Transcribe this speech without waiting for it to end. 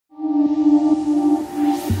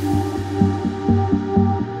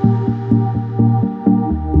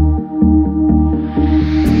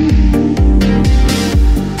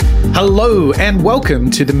Hello and welcome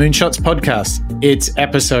to the Moonshots podcast. It's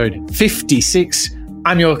episode 56.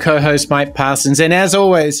 I'm your co-host, Mike Parsons, and as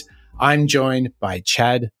always, I'm joined by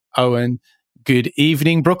Chad Owen. Good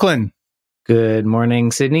evening, Brooklyn. Good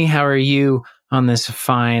morning, Sydney. How are you on this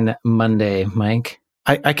fine Monday, Mike?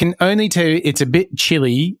 I can only tell you it's a bit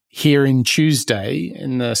chilly here in Tuesday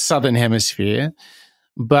in the Southern Hemisphere,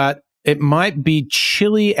 but it might be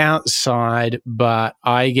chilly outside, but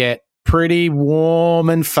I get pretty warm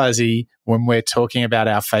and fuzzy when we're talking about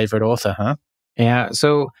our favorite author, huh? Yeah,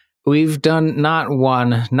 so we've done not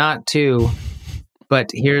one, not two, but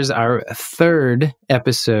here's our third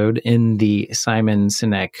episode in the Simon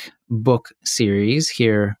Sinek book series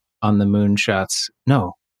here on the Moonshots.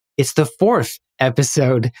 No, it's the fourth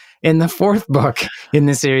episode in the fourth book in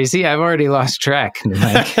the series. See, I've already lost track,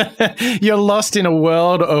 Mike. You're lost in a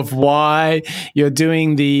world of why. You're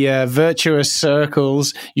doing the virtuous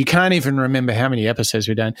circles. You can't even remember how many episodes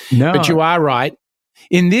we've done. No. But you are right.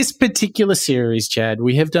 In this particular series, Chad,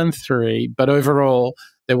 we have done 3, but overall,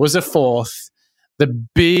 there was a 4th, the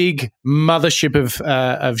big mothership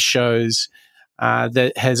of shows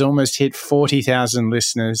that has almost hit 40,000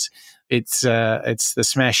 listeners. It's the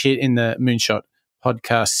smash hit in the Moonshot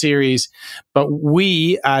podcast series. But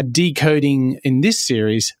we are decoding in this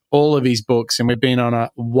series all of his books, and we've been on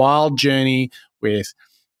a wild journey with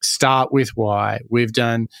Start With Why. We've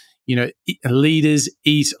done, Leaders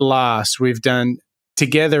Eat Last. We've done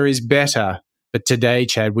Together is Better. But today,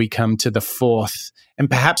 Chad, we come to the 4th and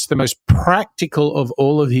perhaps the most practical of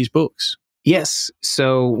all of his books. Yes.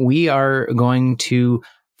 So we are going to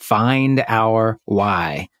find our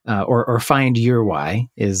why, or find your why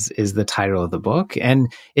is the title of the book.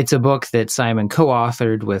 And it's a book that Simon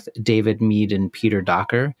co-authored with David Mead and Peter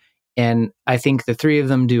Docker. And I think the three of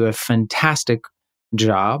them do a fantastic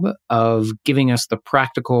job of giving us the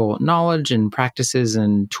practical knowledge and practices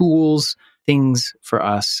and tools, things for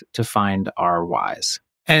us to find our whys.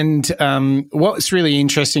 And what's really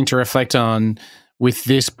interesting to reflect on with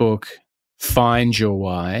this book, Find Your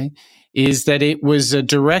Why, is that it was a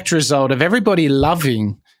direct result of everybody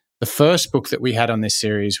loving the first book that we had on this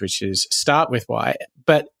series, which is Start With Why.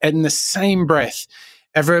 But in the same breath,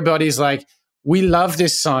 everybody's like, we love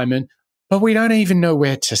this, Simon, but we don't even know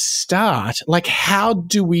where to start. Like, how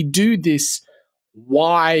do we do this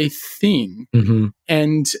why thing? Mm-hmm.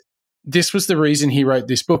 And this was the reason he wrote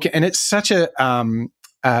this book. And it's such a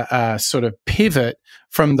sort of pivot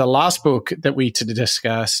from the last book that we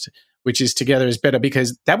discussed, which is Together is Better,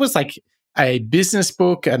 because that was like a business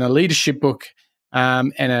book and a leadership book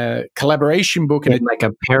and a collaboration book. And like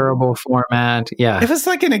a parable format. Yeah. It was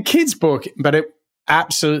like in a kid's book, but it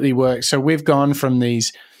absolutely worked. So we've gone from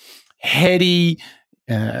these heady,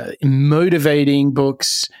 motivating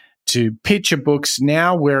books to picture books.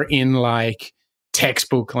 Now we're in like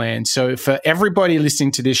textbook land. So for everybody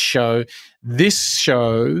listening to this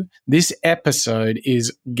episode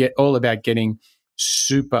is all about getting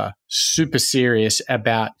super, super serious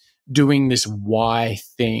about doing this why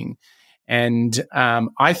thing. And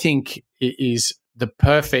I think it is the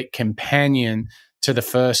perfect companion to the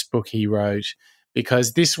first book he wrote,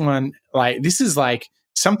 because this one, this is like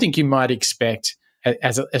something you might expect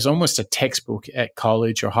as almost a textbook at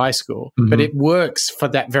college or high school, mm-hmm. but it works for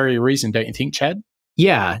that very reason, don't you think, Chad?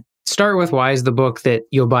 Yeah. Start With Why is the book that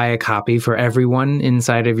you'll buy a copy for everyone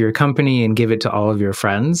inside of your company and give it to all of your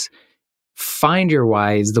friends. Find Your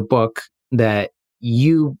Why is the book that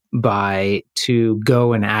you buy to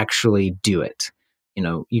go and actually do it.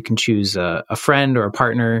 You can choose a friend or a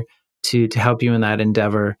partner to help you in that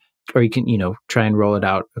endeavor, or you can, try and roll it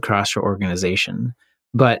out across your organization.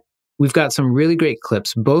 But we've got some really great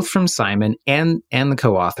clips, both from Simon and the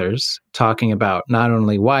co-authors, talking about not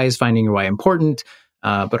only why is finding your why important,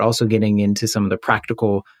 but also getting into some of the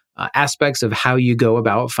practical aspects of how you go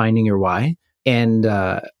about finding your why. And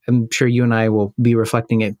I'm sure you and I will be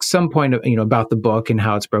reflecting at some point, about the book and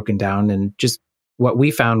how it's broken down. And just what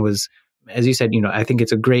we found was, as you said, I think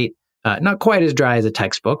it's a great, not quite as dry as a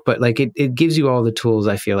textbook, but like it gives you all the tools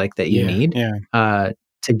I feel like that you need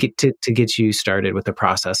to get you started with the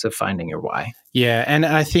process of finding your why. Yeah, and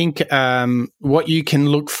I think what you can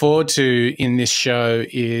look forward to in this show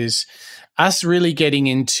is us really getting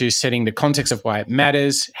into setting the context of why it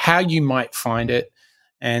matters, how you might find it,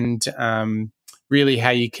 and really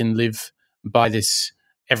how you can live by this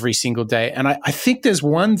every single day. And I think there's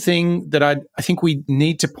one thing that I think we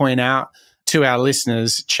need to point out to our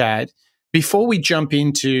listeners, Chad, before we jump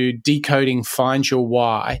into decoding Find Your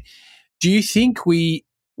Why. Do you think we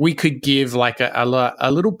could give like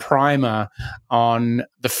a little primer on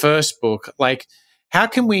the first book? Like, how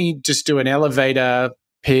can we just do an elevator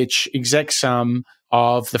pitch, exec sum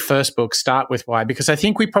of the first book, Start With Why, because I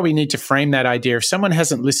think we probably need to frame that idea. If someone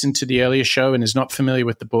hasn't listened to the earlier show and is not familiar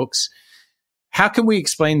with the books, how can we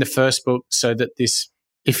explain the first book so that this,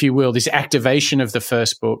 if you will, this activation of the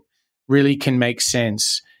first book really can make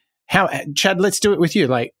sense? How, Chad, let's do it with you.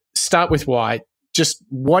 Like, start with why. Just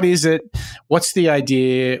what is it? What's the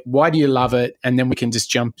idea? Why do you love it? And then we can just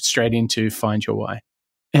jump straight into find your why.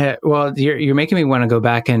 Well, you're making me want to go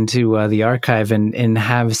back into the archive and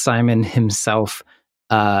have Simon himself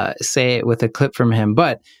say it with a clip from him.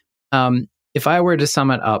 But if I were to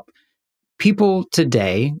sum it up, people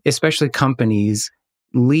today, especially companies,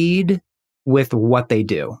 lead with what they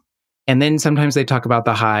do. And then sometimes they talk about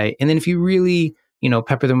the high. And then if you really,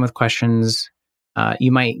 pepper them with questions,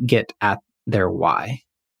 you might get at their why.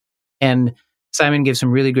 And Simon gives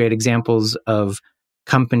some really great examples of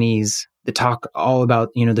companies that talk all about,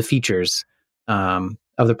 the features of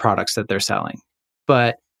the products that they're selling.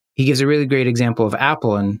 But he gives a really great example of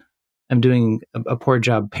Apple, and I'm doing a poor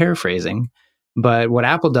job paraphrasing. But what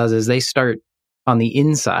Apple does is they start on the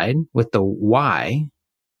inside with the why,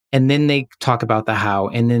 and then they talk about the how,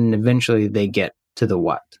 and then eventually they get to the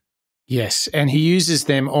what. Yes, and he uses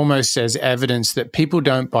them almost as evidence that people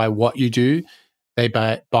don't buy what you do, they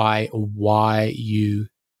buy why you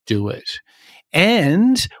do it.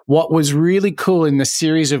 And what was really cool in the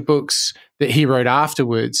series of books that he wrote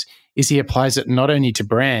afterwards is he applies it not only to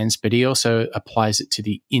brands, but he also applies it to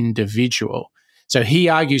the individual. So he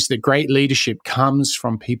argues that great leadership comes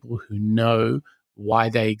from people who know why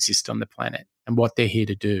they exist on the planet and what they're here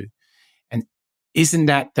to do. And isn't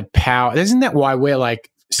that the power? Isn't that why we're like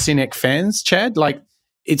Sinek fans, Chad? Like,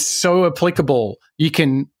 it's so applicable. You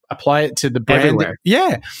can apply it to the brand. Everywhere.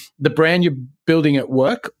 The brand you're building at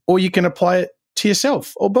work, or you can apply it to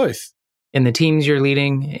yourself, or both. In the teams you're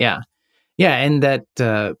leading. Yeah. And that,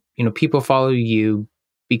 people follow you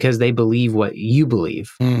because they believe what you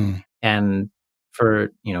believe. And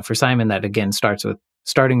for Simon, that again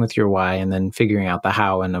starting with your why and then figuring out the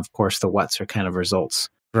how. And of course, the what's are kind of results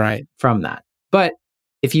from that. But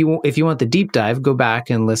if you want the deep dive, go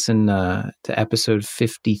back and listen to episode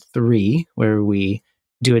 53, where we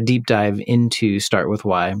do a deep dive into Start With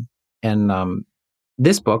Why. And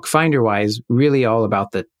this book, Find Your Why, is really all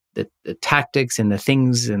about the tactics and the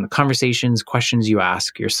things and the conversations, questions you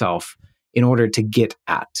ask yourself in order to get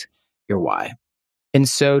at your why. And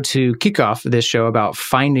so to kick off this show about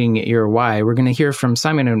finding your why, we're going to hear from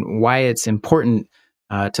Simon and why it's important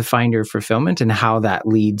to find your fulfillment and how that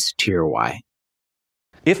leads to your why.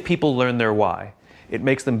 If people learn their why, it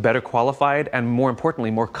makes them better qualified and, more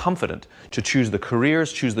importantly, more confident to choose the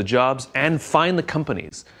careers, choose the jobs, and find the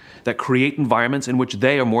companies that create environments in which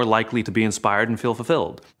they are more likely to be inspired and feel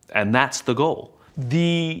fulfilled. And that's the goal.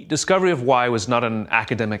 The discovery of why was not an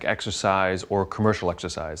academic exercise or commercial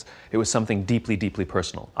exercise. It was something deeply, deeply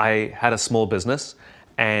personal. I had a small business,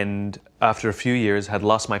 and after a few years had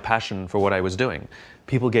lost my passion for what I was doing.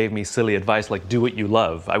 People gave me silly advice like, do what you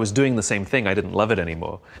love. I was doing the same thing, I didn't love it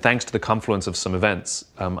anymore. Thanks to the confluence of some events,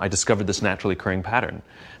 I discovered this naturally occurring pattern.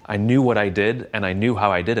 I knew what I did and I knew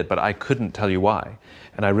how I did it, but I couldn't tell you why.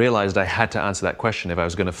 And I realized I had to answer that question if I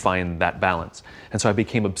was going to find that balance. And so I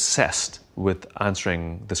became obsessed with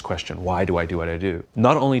answering this question, why do I do what I do?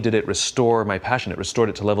 Not only did it restore my passion, it restored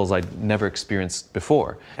it to levels I'd never experienced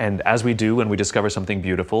before. And as we do when we discover something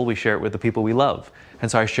beautiful, we share it with the people we love.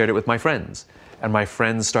 And so I shared it with my friends. And my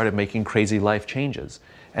friends started making crazy life changes.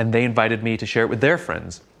 And they invited me to share it with their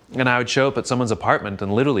friends. And I would show up at someone's apartment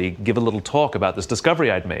and literally give a little talk about this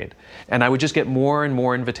discovery I'd made. And I would just get more and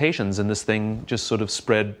more invitations, and this thing just sort of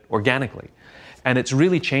spread organically. And it's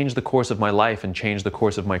really changed the course of my life and changed the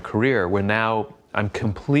course of my career, where now I'm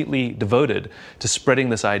completely devoted to spreading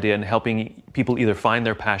this idea and helping people either find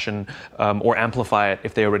their passion or amplify it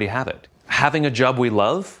if they already have it. Having a job we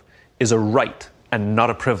love is a right and not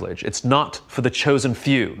a privilege. It's not for the chosen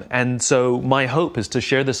few. And so my hope is to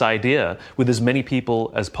share this idea with as many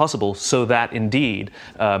people as possible so that indeed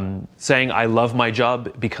saying I love my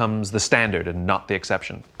job becomes the standard and not the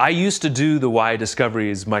exception. I used to do the why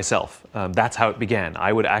discoveries myself. That's how it began.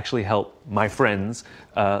 I would actually help my friends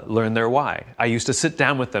learn their why. I used to sit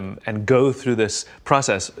down with them and go through this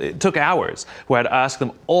process. It took hours where I'd ask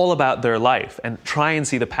them all about their life and try and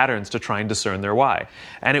see the patterns to try and discern their why.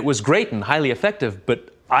 And it was great and highly effective,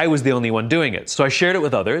 but I was the only one doing it. So I shared it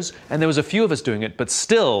with others, and there was a few of us doing it, but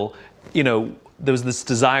still, there was this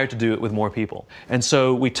desire to do it with more people. And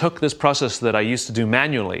so we took this process that I used to do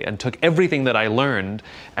manually and took everything that I learned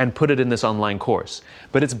and put it in this online course.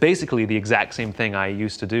 But it's basically the exact same thing I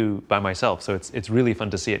used to do by myself. So it's really fun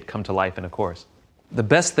to see it come to life in a course. The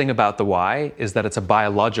best thing about the why is that it's a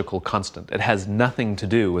biological constant. It has nothing to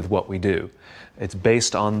do with what we do. It's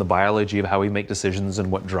based on the biology of how we make decisions and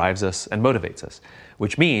what drives us and motivates us,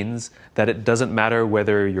 which means that it doesn't matter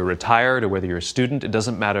whether you're retired or whether you're a student. It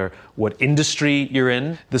doesn't matter what industry you're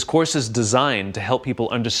in. This course is designed to help people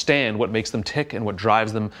understand what makes them tick and what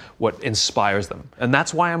drives them, what inspires them. And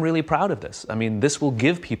that's why I'm really proud of this. I mean, this will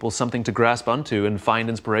give people something to grasp onto and find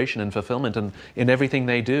inspiration and fulfillment in everything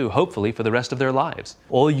they do, hopefully for the rest of their lives.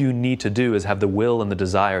 All you need to do is have the will and the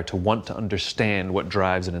desire to want to understand what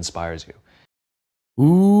drives and inspires you.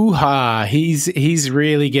 Ooh-ha, he's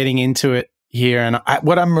really getting into it here. And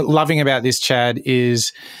what I'm loving about this, Chad,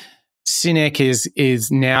 is Sinek is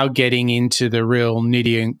now getting into the real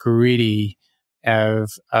nitty and gritty of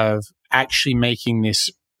actually making this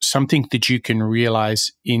something that you can realize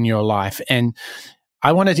in your life. And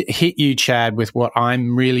I wanted to hit you, Chad, with what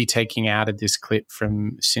I'm really taking out of this clip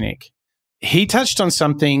from Sinek. He touched on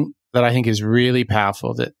something that I think is really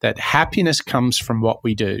powerful, that happiness comes from what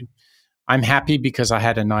we do. I'm happy because I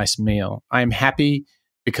had a nice meal. I'm happy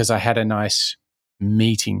because I had a nice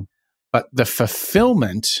meeting. But the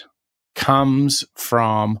fulfillment comes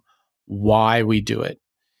from why we do it.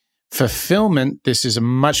 Fulfillment, this is a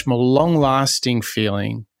much more long-lasting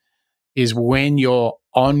feeling, is when you're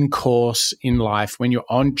on course in life, when you're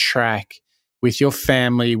on track with your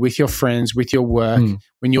family, with your friends, with your work,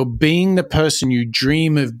 when you're being the person you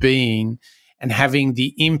dream of being and having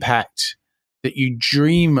the impact that you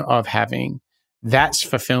dream of having, that's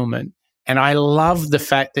fulfillment. And I love the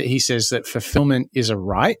fact that he says that fulfillment is a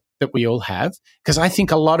right that we all have, because I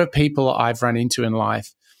think a lot of people I've run into in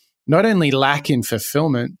life not only lack in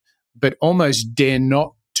fulfillment, but almost dare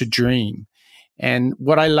not to dream. And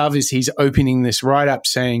what I love is he's opening this right up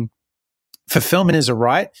saying fulfillment is a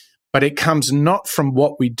right, but it comes not from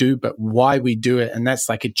what we do, but why we do it. And that's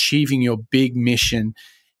like achieving your big mission.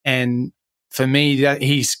 And for me, that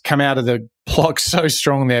he's come out of the block so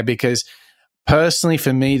strong there, because personally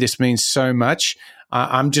for me, this means so much.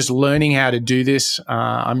 I'm just learning how to do this.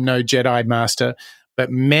 I'm no Jedi master, but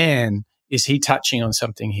man, is he touching on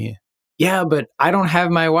something here. Yeah, but I don't have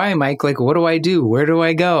my why, Mike. Like, what do I do? Where do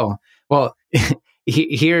I go? Well,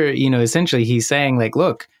 here, essentially he's saying like,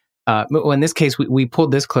 look, well, in this case, we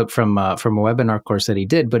pulled this clip from a webinar course that he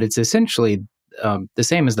did, but it's essentially the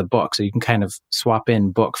same as the book. So you can kind of swap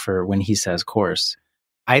in book for when he says course.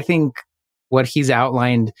 I think what he's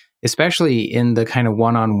outlined, especially in the kind of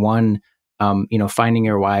one-on-one, finding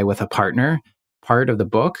your why with a partner part of the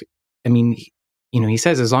book. I mean, he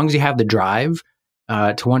says, as long as you have the drive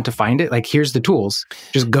to want to find it, like, here's the tools,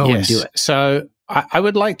 just go and do it. So I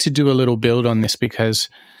would like to do a little build on this, because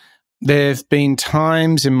there've been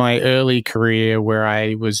times in my early career where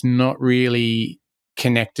I was not really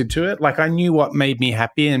connected to it. Like, I knew what made me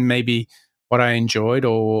happy and maybe what I enjoyed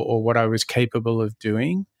or what I was capable of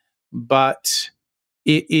doing. But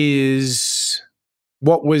it is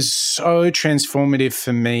what was so transformative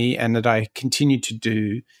for me, and that I continue to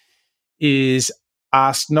do, is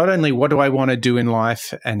ask not only what do I want to do in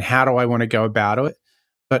life and how do I want to go about it,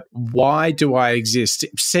 but why do I exist?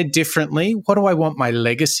 Said differently, what do I want my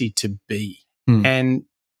legacy to be? And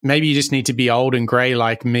maybe you just need to be old and gray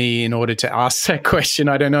like me in order to ask that question.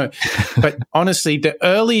 I don't know. But honestly, the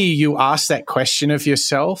earlier you ask that question of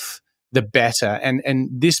yourself, the better. And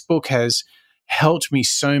this book has helped me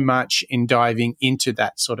so much in diving into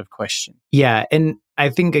that sort of question. Yeah. And I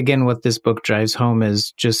think, again, what this book drives home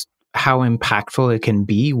is just how impactful it can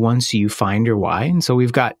be once you find your why. And so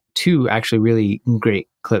we've got two actually really great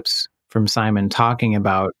clips from Simon talking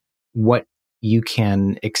about what you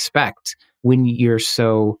can expect when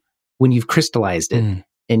you've crystallized it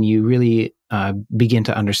and you really begin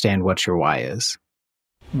to understand what your why is.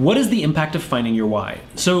 What is the impact of finding your why?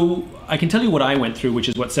 So I can tell you what I went through, which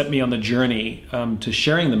is what set me on the journey to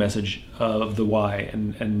sharing the message of the why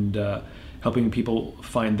and helping people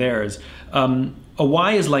find theirs. A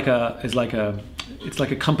why is like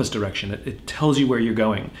a compass direction. It tells you where you're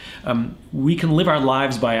going. We can live our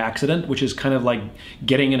lives by accident, which is kind of like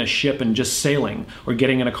getting in a ship and just sailing, or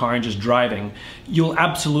getting in a car and just driving. You'll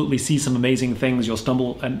absolutely see some amazing things. You'll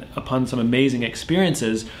stumble upon some amazing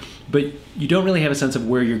experiences, but you don't really have a sense of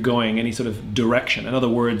where you're going, any sort of direction. In other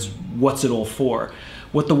words, what's it all for?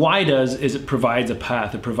 What the why does is it provides a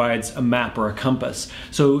path, it provides a map or a compass.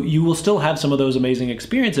 So you will still have some of those amazing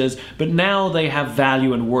experiences, but now they have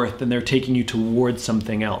value and worth, and they're taking you towards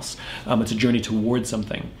something else. It's a journey towards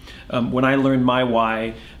something. When I learned my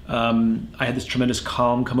why, I had this tremendous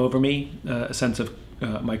calm come over me, a sense of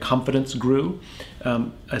my confidence grew,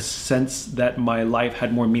 a sense that my life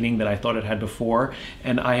had more meaning than I thought it had before,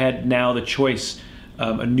 and I had now the choice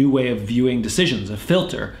a new way of viewing decisions, a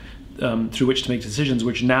filter through which to make decisions,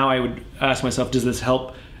 which now I would ask myself, does this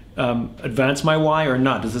help advance my why or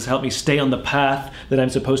not? Does this help me stay on the path that I'm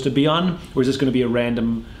supposed to be on, or is this going to be a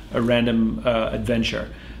random adventure?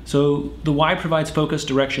 So the why provides focus,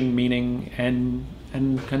 direction, meaning, and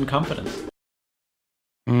confidence.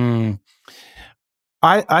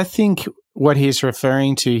 I think what he's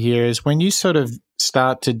referring to here is when you sort of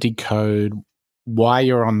start to decode why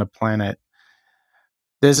you're on the planet,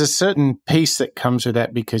 there's a certain peace that comes with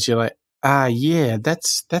that, because you're like, yeah,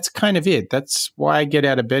 that's kind of it. That's why I get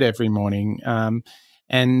out of bed every morning.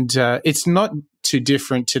 And it's not too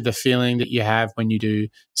different to the feeling that you have when you do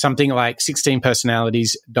something like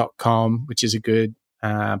 16personalities.com, which is a good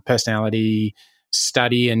personality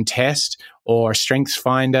study and test, or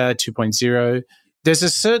StrengthsFinder 2.0. There's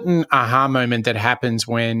a certain aha moment that happens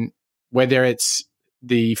when, whether it's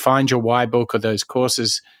the Find Your Why book or those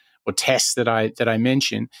courses or tests that I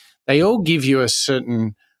mentioned, they all give you a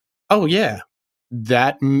certain, oh yeah,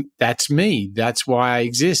 that's me. That's why I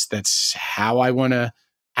exist. That's how I want to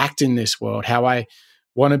act in this world, how I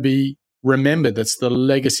want to be remembered. That's the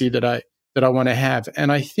legacy that I want to have.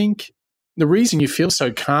 And I think the reason you feel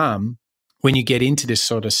so calm when you get into this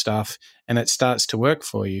sort of stuff and it starts to work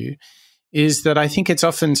for you is that I think it's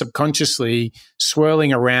often subconsciously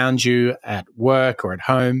swirling around you at work or at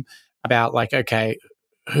home about like, okay,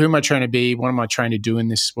 who am I trying to be? What am I trying to do in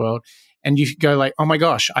this world? And you go like, oh my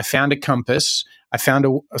gosh, I found a compass. I found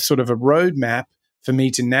a sort of a roadmap for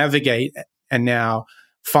me to navigate and now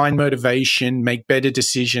find motivation, make better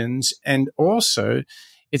decisions. And also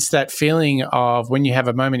it's that feeling of when you have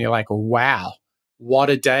a moment, you're like, wow, what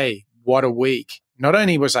a day, what a week. Not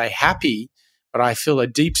only was I happy, but I feel a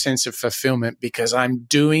deep sense of fulfillment because I'm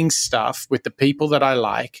doing stuff with the people that I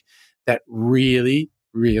like that really,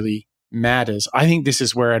 really matters. I think this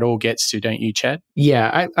is where it all gets to, don't you, Chad?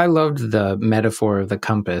 Yeah, I loved the metaphor of the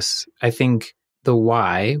compass. I think the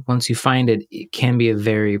why, once you find it, it can be a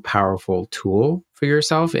very powerful tool for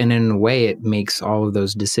yourself. And in a way, it makes all of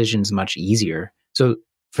those decisions much easier. So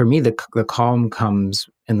for me, the calm comes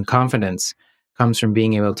and the confidence comes from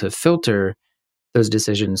being able to filter those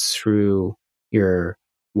decisions through your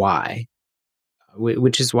why,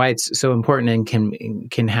 which is why it's so important and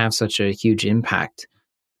can have such a huge impact.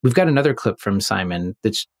 We've got another clip from Simon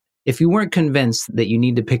that's, if you weren't convinced that you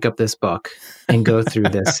need to pick up this book and go through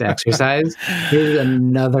this exercise, here's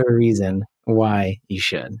another reason why you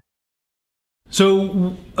should.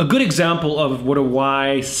 So a good example of what a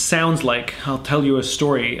why sounds like, I'll tell you a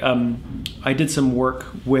story. I did some work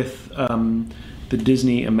with the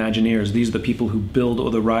Disney Imagineers. These are the people who build all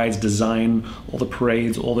the rides, design all the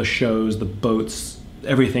parades, all the shows, the boats,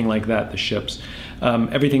 everything like that, the ships.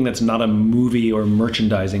 Everything that's not a movie or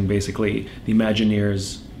merchandising, basically, the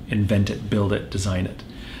Imagineers invent it, build it, design it.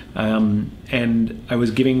 And I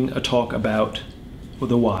was giving a talk about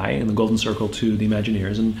the why in the Golden Circle to the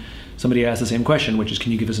Imagineers, and somebody asked the same question, which is,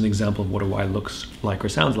 can you give us an example of what a why looks like or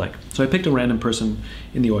sounds like? So I picked a random person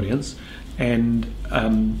in the audience, and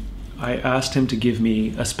I asked him to give me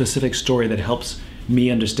a specific story that helps me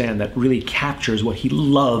understand, that really captures what he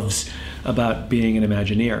loves about being an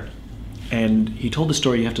Imagineer. And he told the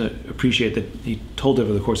story. You have to appreciate that he told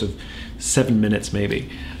over the course of 7 minutes maybe,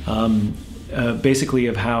 basically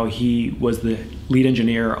of how he was the lead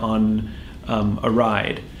engineer on a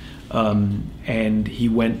ride. And he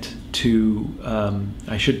went to,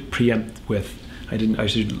 I should preempt with, I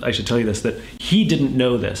should tell you this, that he didn't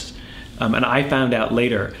know this. And I found out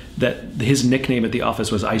later that his nickname at the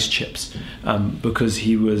office was Ice Chips, because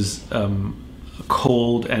he was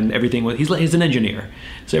cold and everything was, he's an engineer,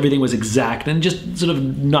 so everything was exact and just sort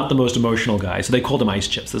of not the most emotional guy. So they called him Ice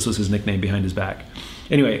Chips. This was his nickname behind his back.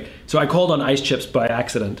 Anyway, so I called on Ice Chips by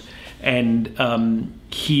accident, and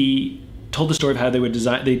he told the story of how they would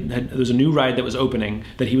design. There was a new ride that was opening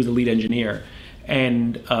that he was the lead engineer,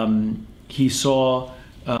 and he saw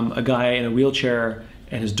a guy in a wheelchair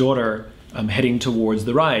and his daughter heading towards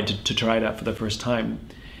the ride to try it out for the first time.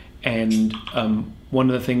 And one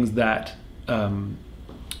of the things that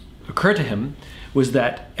occurred to him was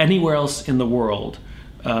that anywhere else in the world,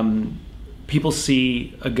 people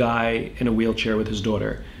see a guy in a wheelchair with his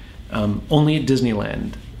daughter. Only at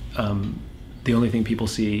Disneyland, the only thing people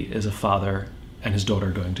see is a father and his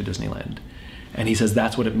daughter going to Disneyland. And he says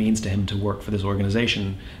that's what it means to him to work for this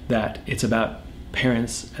organization, that it's about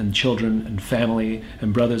parents and children and family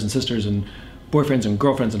and brothers and sisters and boyfriends and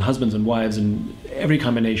girlfriends and husbands and wives and every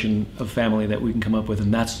combination of family that we can come up with,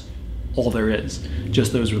 and that's all there is,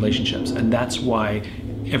 just those relationships. And that's why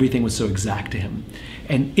everything was so exact to him.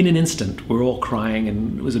 And in an instant, we're all crying,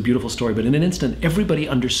 and it was a beautiful story, but in an instant, everybody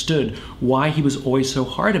understood why he was always so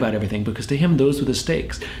hard about everything, because to him, those were the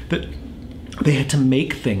stakes. That they had to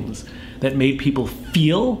make things that made people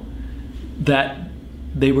feel that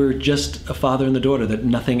they were just a father and the daughter, that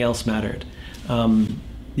nothing else mattered.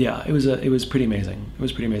 It was pretty amazing. It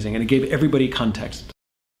was pretty amazing, and it gave everybody context.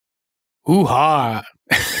 Hoo-ha!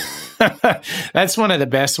 That's one of the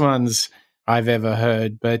best ones I've ever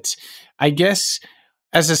heard. But I guess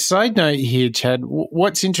as a side note here, Chad,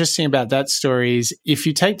 what's interesting about that story is if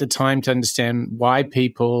you take the time to understand why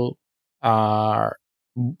people are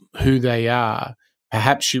who they are,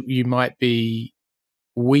 perhaps we might be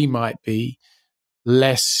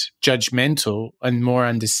less judgmental and more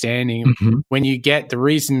understanding. Mm-hmm. When you get the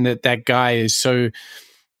reason that guy is so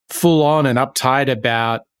full on and uptight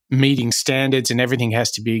about meeting standards and everything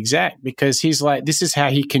has to be exact, because he's like, this is how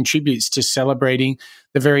he contributes to celebrating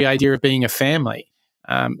the very idea of being a family.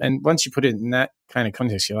 And once you put it in that kind of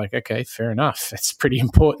context, you're like, okay, fair enough. That's pretty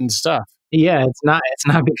important stuff. Yeah, it's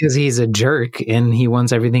not because he's a jerk and he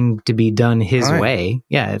wants everything to be done his way.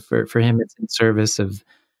 Yeah, for him, it's in service of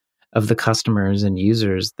the customers and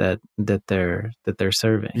users that they're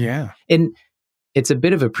serving. Yeah. And it's a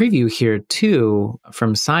bit of a preview here too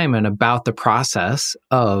from Simon about the process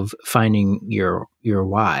of finding your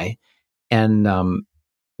why. And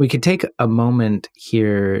we could take a moment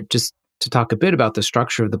here just to talk a bit about the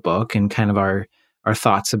structure of the book and kind of our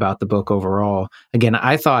thoughts about the book overall. Again,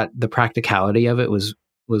 I thought the practicality of it was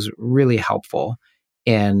really helpful.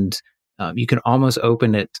 And you can almost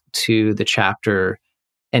open it to the chapter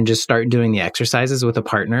and just start doing the exercises with a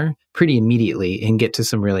partner pretty immediately and get to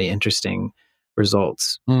some really interesting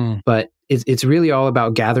results. But it's really all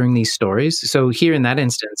about gathering these stories. So here in that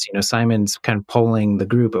instance, Simon's kind of polling the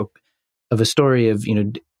group of a story of,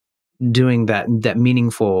 doing that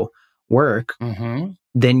meaningful work. Mm-hmm.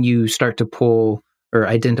 Then you start to pull or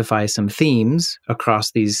identify some themes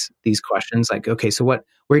across these questions. Like, okay, so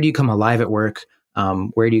where do you come alive at work?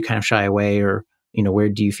 Where do you kind of shy away, or, where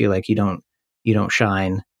do you feel like you don't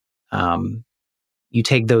shine? You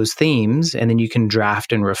take those themes and then you can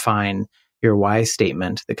draft and refine your why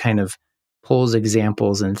statement that kind of pulls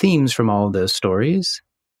examples and themes from all of those stories.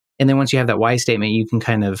 And then once you have that why statement, you can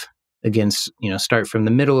kind of, again, start from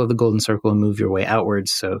the middle of the golden circle and move your way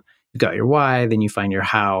outwards. So you've got your why, then you find your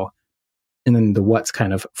how, and then the what's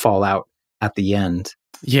kind of fall out at the end.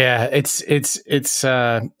 Yeah, it's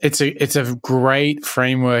a great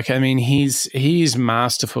framework. I mean, he's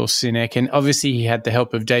masterful, Sinek, and obviously he had the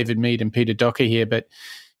help of David Mead and Peter Docker here, but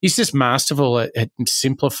he's just masterful at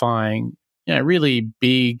simplifying, really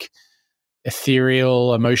big,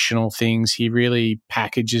 ethereal, emotional things. He really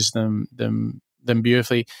packages them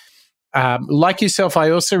beautifully. Like yourself, I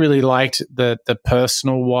also really liked the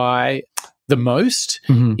personal why the most.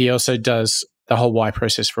 Mm-hmm. He also does the whole why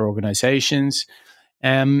process for organizations.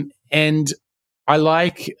 And I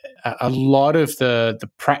like a lot of the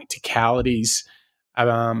practicalities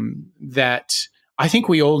that I think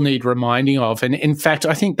we all need reminding of. And in fact,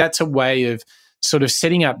 I think that's a way of sort of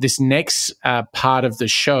setting up this next part of the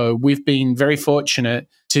show. We've been very fortunate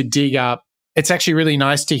to dig up. It's actually really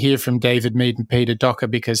nice to hear from David Mead and Peter Docker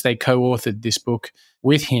because they co-authored this book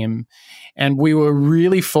with him. And we were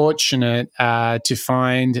really fortunate to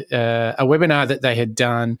find a webinar that they had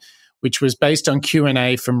done, which was based on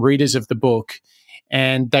Q&A from readers of the book.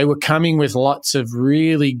 And they were coming with lots of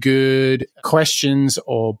really good questions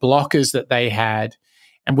or blockers that they had.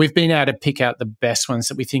 And we've been able to pick out the best ones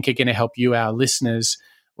that we think are going to help you, our listeners,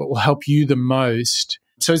 what will help you the most.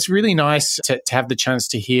 So it's really nice to have the chance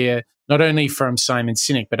to hear not only from Simon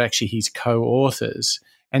Sinek, but actually his co-authors.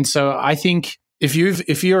 And so I think if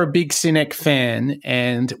you're a big Sinek fan,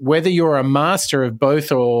 and whether you're a master of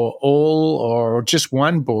both or all or just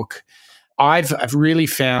one book, I've really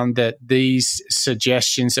found that these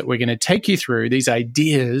suggestions that we're going to take you through, these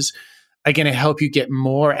ideas, are going to help you get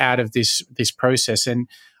more out of this process. And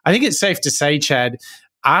I think it's safe to say, Chad,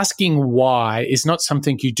 asking why is not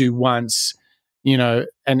something you do once,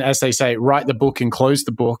 and as they say, write the book and close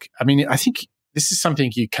the book. I mean, I think this is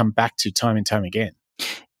something you come back to time and time again.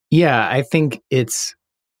 Yeah, I think it's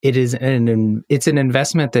an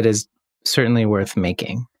investment that is certainly worth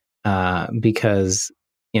making because,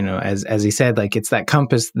 as he said, like it's that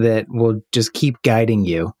compass that will just keep guiding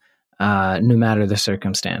you no matter the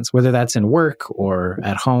circumstance, whether that's in work or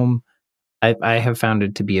at home. I have found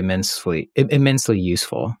it to be immensely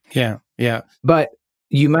useful. Yeah. But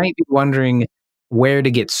you might be wondering where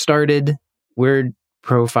to get started. Word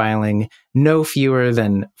profiling, no fewer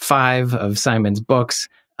than 5 of Simon's books.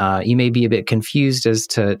 You may be a bit confused as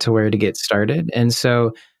to where to get started. And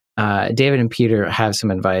so David and Peter have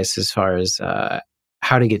some advice as far as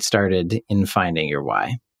how to get started in finding your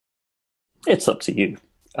why. It's up to you.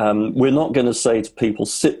 We're not going to say to people,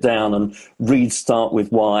 sit down and read Start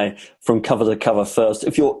With Why from cover to cover first.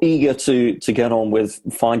 If you're eager to get on with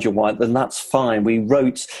Find Your Why, then that's fine. We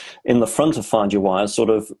wrote in the front of Find Your Why a sort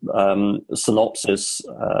of synopsis,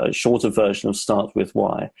 shorter version of Start With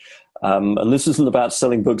Why. And this isn't about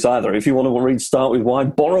selling books either. If you want to read Start With Why,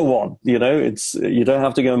 borrow one. You don't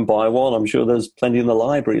have to go and buy one. I'm sure there's plenty in the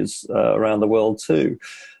libraries around the world too.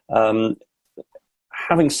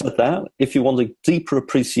 Having said that, if you want a deeper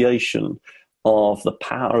appreciation of the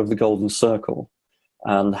power of the Golden Circle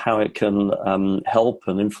and how it can help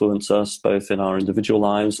and influence us both in our individual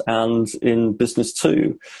lives and in business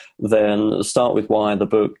too, then Start With Why, the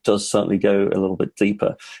book, does certainly go a little bit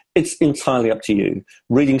deeper. It's entirely up to you.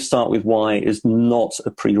 Reading Start With Why is not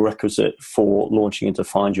a prerequisite for launching into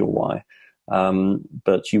Find Your Why,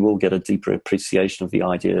 but you will get a deeper appreciation of the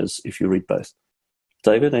ideas if you read both.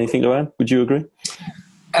 David, anything to add? Would you agree?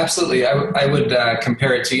 Absolutely. I would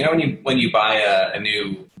compare it to, when you buy a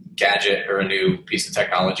new gadget or a new piece of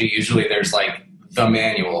technology, usually there's like the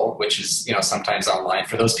manual, which is, sometimes online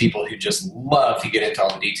for those people who just love to get into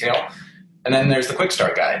all the detail. And then there's the quick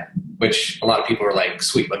start guide, which a lot of people are like,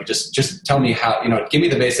 sweet, let me just tell me how, give me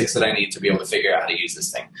the basics that I need to be able to figure out how to use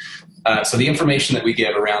this thing. So the information that we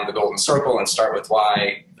give around the Golden Circle and Start With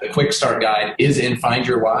Why, the quick start guide is in Find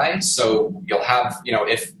Your Why. So you'll have,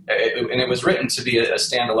 and it was written to be a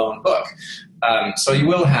standalone book. So you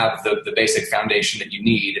will have the basic foundation that you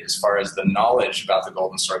need as far as the knowledge about the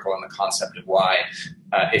Golden Circle and the concept of why,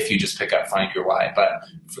 if you just pick up Find Your Why. But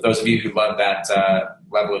for those of you who love that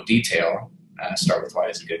level of detail, Start With Why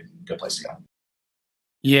is a good place to go.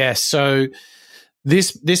 Yeah, so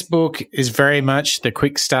this book is very much the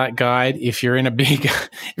quick start guide. If you're in a big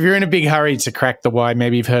hurry to crack the why,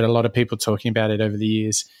 maybe you've heard a lot of people talking about it over the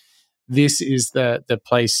years. This is the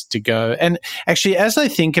place to go. And actually, as I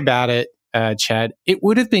think about it, Chad, it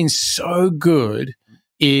would have been so good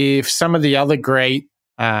if some of the other great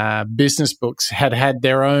business books had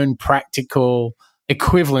their own practical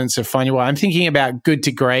equivalents of Find Your Why. I'm thinking about Good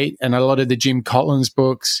to Great and a lot of the Jim Collins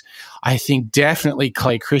books. I think definitely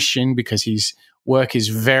Clay Christian, because his work is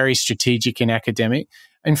very strategic and academic.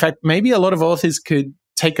 In fact, maybe a lot of authors could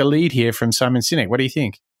take a lead here from Simon Sinek. What do you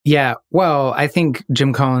think? Yeah, well, I think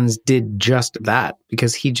Jim Collins did just that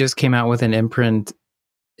because he just came out with an imprint.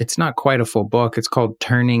 It's not quite a full book. It's called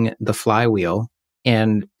Turning the Flywheel.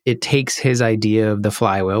 And it takes his idea of the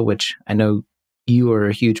flywheel, which I know you are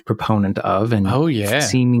a huge proponent of, and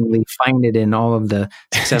seemingly find it in all of the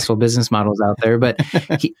successful business models out there. But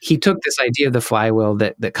he took this idea of the flywheel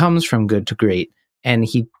that comes from Good to Great, and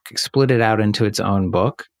he split it out into its own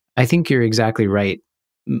book. I think you're exactly right.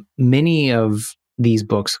 Many of these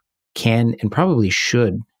books can and probably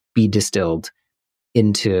should be distilled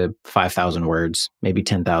into 5,000 words, maybe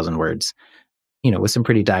 10,000 words, with some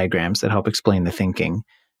pretty diagrams that help explain the thinking.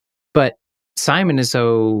 But Simon is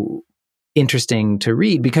so interesting to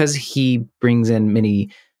read because he brings in many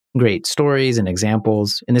great stories and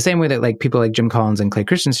examples in the same way that like people like Jim Collins and Clay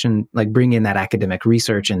Christensen like bring in that academic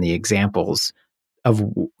research and the examples of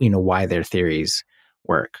why their theories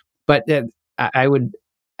work. But I would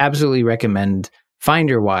absolutely recommend Find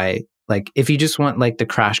Your Why. Like if you just want like the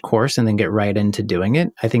crash course and then get right into doing it,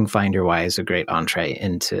 I think Find Your Why is a great entree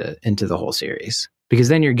into the whole series, because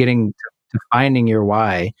then you're getting to finding your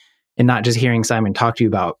why and not just hearing Simon talk to you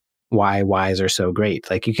about why whys are so great.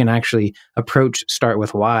 Like you can actually Start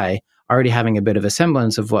With Why already having a bit of a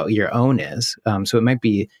semblance of what your own is. So it might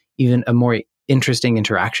be even a more interesting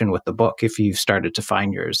interaction with the book if you've started to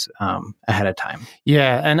find yours ahead of time.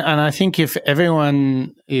 Yeah, and I think if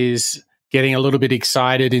everyone is getting a little bit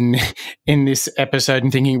excited in this episode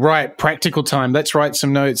and thinking, right, practical time, let's write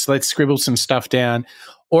some notes, let's scribble some stuff down.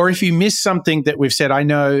 Or if you miss something that we've said, I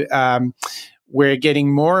know we're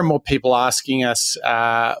getting more and more people asking us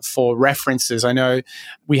for references. I know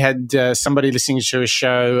we had somebody listening to a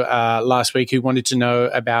show last week who wanted to know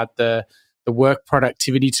about the work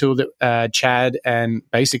productivity tool that Chad and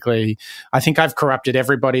basically I think I've corrupted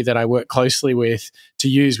everybody that I work closely with to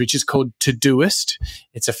use, which is called Todoist.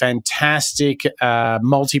 It's a fantastic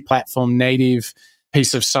multi-platform native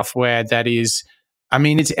piece of software that is,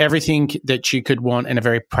 it's everything that you could want in a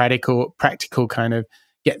very practical kind of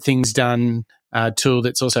get things done tool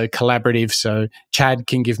that's also collaborative. So Chad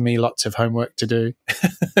can give me lots of homework to do.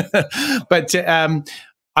 But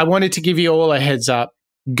I wanted to give you all a heads up.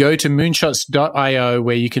 Go to moonshots.io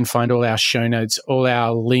where you can find all our show notes, all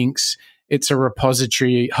our links. It's a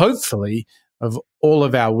repository, hopefully, of all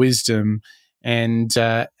of our wisdom. And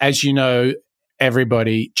as you know,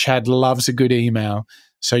 everybody, Chad loves a good email.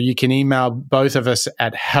 So you can email both of us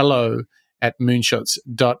at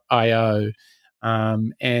hello@moonshots.io.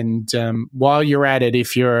 While you're at it,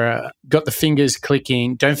 if you're got the fingers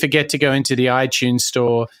clicking, don't forget to go into the iTunes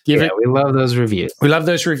store. We love those reviews. We love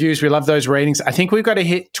those reviews. We love those ratings. I think we've got to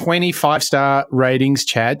hit 25-star ratings,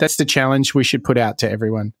 Chad. That's the challenge we should put out to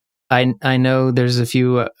everyone. I know there's a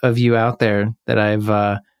few of you out there that I've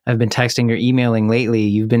been texting or emailing lately.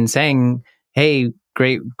 You've been saying, "Hey,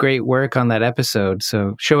 great work on that episode."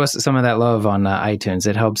 So show us some of that love on iTunes.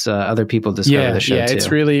 It helps other people discover the show too. It's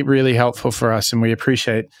really, really helpful for us, and we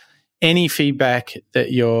appreciate any feedback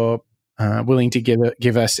that you're willing to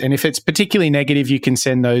give us. And if it's particularly negative, you can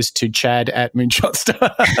send those to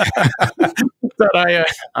chad@moonshots.io.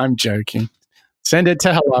 I'm joking. Send it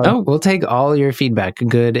to hello. Oh, we'll take all your feedback,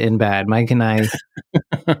 good and bad. Mike and I,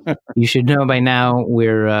 you should know by now,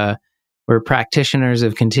 we're practitioners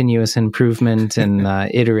of continuous improvement and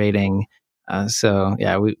iterating. So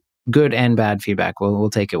yeah, good and bad feedback. We'll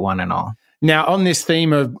take it one and all. Now, on this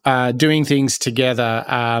theme of doing things together,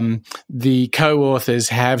 the co-authors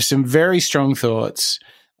have some very strong thoughts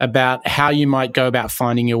about how you might go about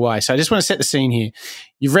finding your why. So I just want to set the scene here.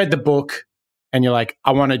 You've read the book and you're like,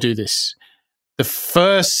 I want to do this. The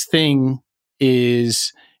first thing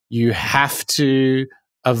is you have to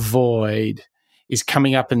avoid is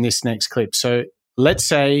coming up in this next clip. So let's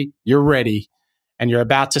say you're ready and you're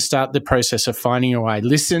about to start the process of finding your why.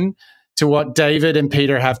 Listen to what David and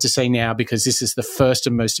Peter have to say now, because this is the first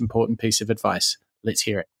and most important piece of advice. Let's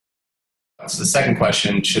hear it. So the second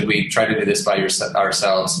question, should we try to do this by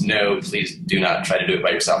ourselves? No, please do not try to do it by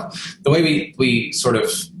yourself. The way we sort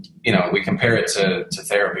of, we compare it to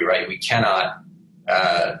therapy, right? We cannot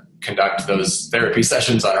conduct those therapy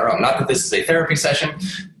sessions on our own. Not that this is a therapy session.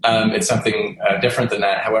 It's something different than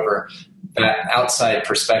that. However, that outside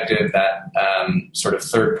perspective, that sort of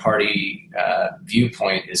third-party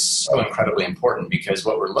viewpoint is so incredibly important, because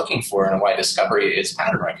what we're looking for in a why discovery is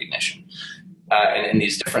pattern recognition. And in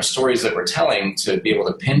these different stories that we're telling, to be able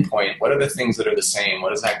to pinpoint what are the things that are the same,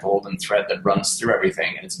 what is that golden thread that runs through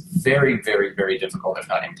everything. And it's very, very, very difficult, if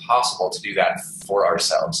not impossible, to do that for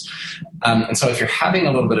ourselves. And so if you're having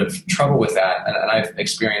a little bit of trouble with that, and I've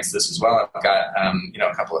experienced this as well, I've got a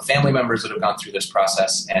couple of family members that have gone through this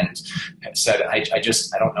process and have said, I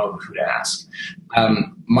don't know who to ask.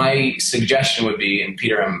 My suggestion would be, and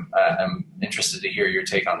Peter, I'm interested to hear your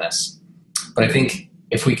take on this, but I think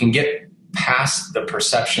if we can get past the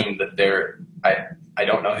perception that I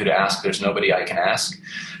don't know who to ask, there's nobody I can ask,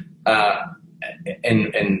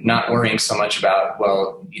 and not worrying so much about,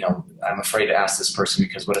 I'm afraid to ask this person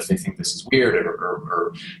because what if they think this is weird,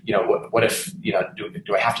 or what if,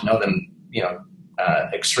 do I have to know them,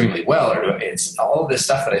 extremely well, or it's all of this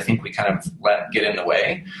stuff that I think we kind of let get in the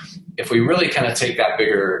way. If we really kind of take that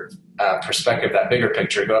bigger perspective, that bigger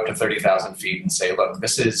picture, go up to 30,000 feet and say, look,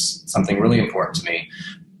 this is something really important to me.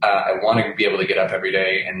 I want to be able to get up every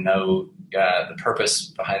day and know the purpose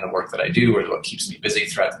behind the work that I do, or what keeps me busy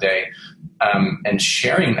throughout the day. And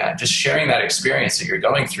sharing that experience that you're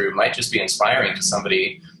going through might just be inspiring to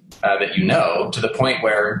somebody that to the point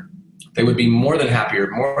where they would be more than happy or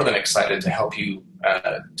more than excited to help you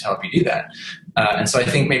do that. And so I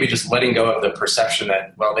think maybe just letting go of the perception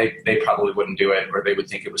that, they probably wouldn't do it, or they would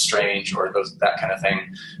think it was strange, or that kind of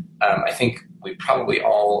thing. I think we probably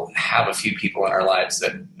all have a few people in our lives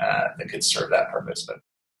that could serve that purpose. But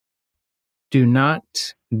do not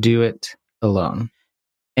do it alone.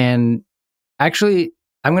 And actually,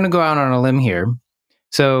 I'm going to go out on a limb here.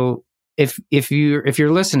 So if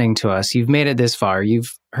you're listening to us, you've made it this far.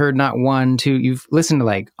 You've heard not one, two, you've listened to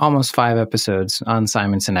like almost 5 episodes on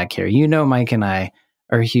Simon Sinek here. Mike and I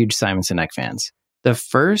are huge Simon Sinek fans. The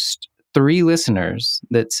first 3 listeners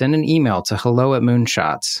that send an email to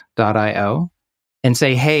hello@moonshots.io and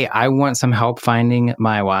say, hey, I want some help finding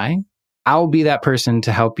my why, I'll be that person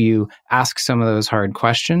to help you ask some of those hard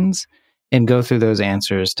questions and go through those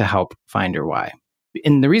answers to help find your why.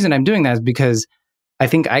 And the reason I'm doing that is because I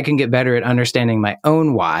think I can get better at understanding my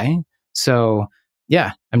own why. So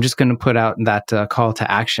yeah, I'm just going to put out that call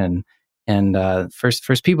to action. And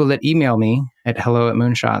first people that email me at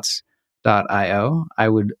hello@moonshots.io, I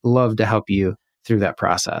would love to help you through that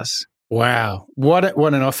process. Wow. What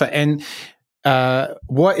an offer. And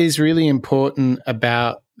what is really important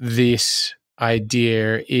about this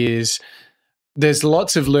idea is there's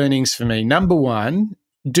lots of learnings for me. Number one,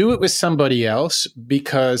 do it with somebody else,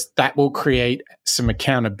 because that will create some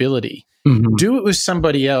accountability. Mm-hmm. Do it with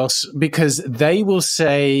somebody else because they will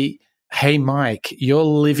say, hey, Mike, you're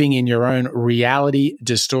living in your own reality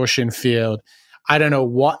distortion field. I don't know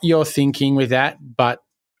what you're thinking with that, but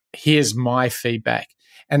here's my feedback.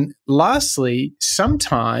 And lastly,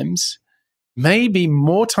 sometimes, maybe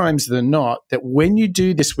more times than not, that when you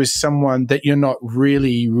do this with someone that you're not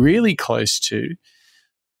really, really close to,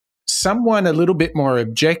 someone a little bit more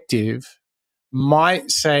objective might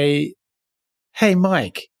say, hey,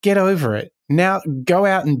 Mike, get over it. Now go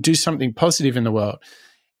out and do something positive in the world.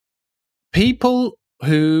 People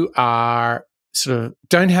who are sort of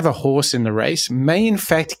don't have a horse in the race may in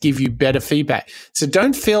fact give you better feedback. So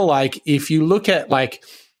don't feel like if you look at like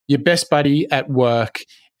your best buddy at work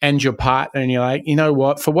and your partner and you're like, you know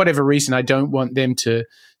what, for whatever reason, I don't want them to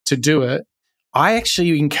do it. I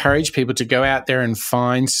actually encourage people to go out there and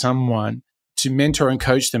find someone to mentor and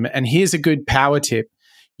coach them. And here's a good power tip.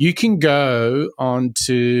 You can go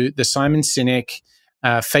onto the Simon Sinek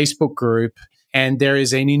Facebook group, and there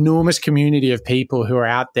is an enormous community of people who are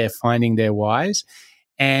out there finding their whys.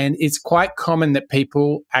 And it's quite common that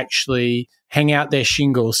people actually hang out their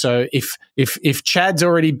shingle. So if Chad's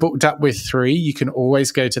already booked up with 3, you can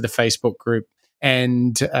always go to the Facebook group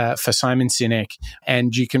and for Simon Sinek,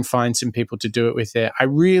 and you can find some people to do it with there. I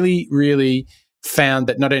really, really found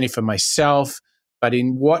that not only for myself, but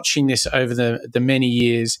in watching this over the many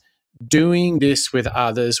years, doing this with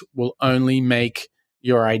others will only make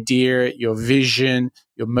your idea, your vision,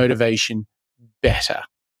 your motivation better.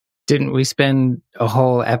 Didn't we spend a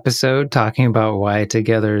whole episode talking about why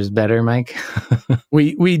together is better, Mike?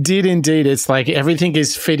 We did indeed. It's like everything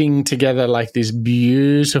is fitting together like this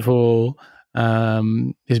beautiful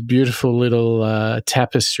little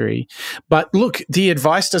tapestry. But look, the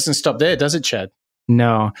advice doesn't stop there, does it, Chad?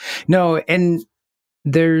 No. And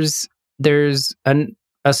there's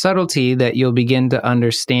a subtlety that you'll begin to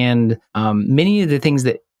understand. Many of the things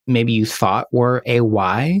that maybe you thought were a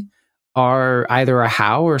why are either a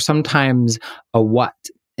how or sometimes a what.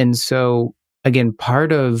 And so, again,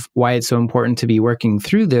 part of why it's so important to be working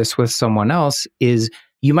through this with someone else is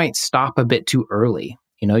you might stop a bit too early.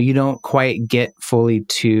 You know, you don't quite get fully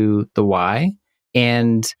to the why.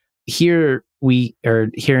 And here we are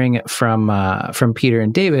hearing it from Peter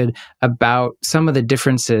and David about some of the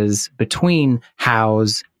differences between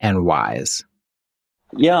hows and whys.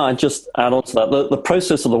 Yeah, I just add on to that. The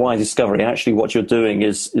process of the why discovery, actually what you're doing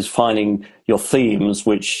is finding your themes,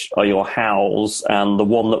 which are your hows, and the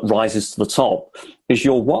one that rises to the top is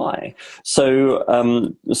your why.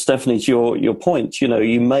 So, Stephanie, to your point, you know,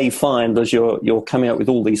 you may find as you're coming up with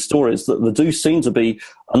all these stories that there do seem to be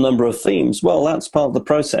a number of themes. Well, that's part of the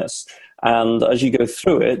process. And as you go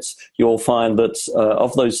through it, you'll find that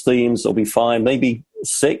of those themes, there'll be 5, maybe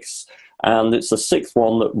 6. And it's the 6th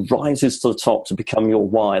one that rises to the top to become your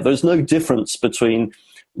why. There's no difference between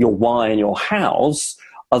your why and your hows,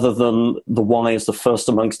 other than the why is the first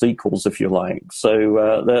amongst equals, if you like.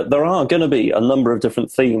 So there are going to be a number of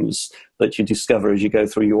different themes that you discover as you go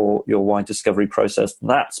through your why discovery process.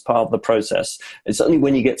 That's part of the process. It's only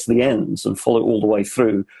when you get to the ends and follow it all the way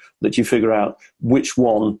through that you figure out which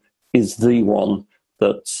one is the one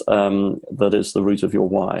that is the root of your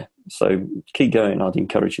why. So keep going. I'd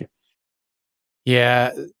encourage you.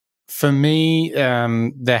 Yeah, for me,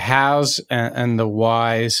 the hows and the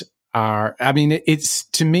whys are, I mean,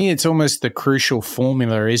 to me, it's almost the crucial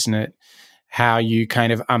formula, isn't it? How you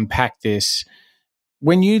kind of unpack this.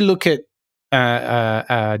 When you look at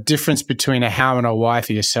a difference between a how and a why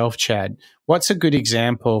for yourself, Chad, what's a good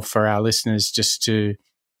example for our listeners just to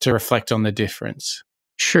reflect on the difference?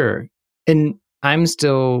 Sure. And I'm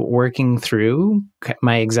still working through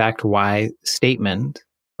my exact why statement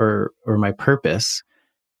or my purpose,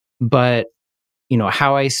 but you know,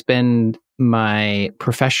 how I spend my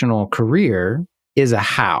professional career is a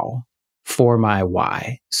how for my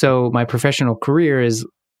why. So my professional career is,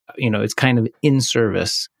 you know, it's kind of in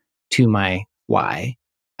service to my why.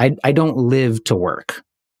 I don't live to work.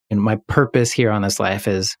 And my purpose here on this life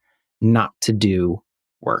is not to do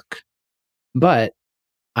work. But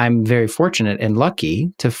I'm very fortunate and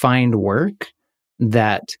lucky to find work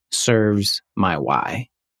that serves my why.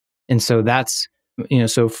 And so that's, you know,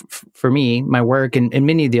 so for me, my work and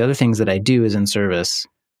many of the other things that I do is in service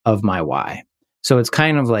of my why. So it's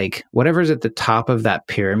kind of like whatever's at the top of that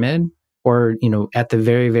pyramid or, you know, at the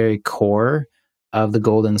very, very core of the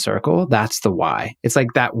golden circle, that's the why. It's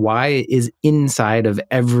like that why is inside of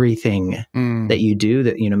everything that you do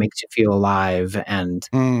that, you know, makes you feel alive and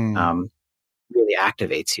really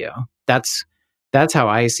activates you. That's how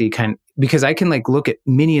I see because I can like look at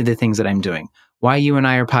many of the things that I'm doing. Why you and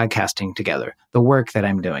I are podcasting together, the work that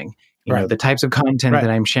I'm doing, you know, the types of content that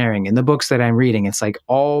I'm sharing and the books that I'm reading. It's like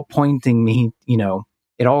all pointing me, you know,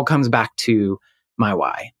 it all comes back to my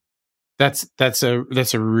why. That's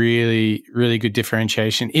a really, really good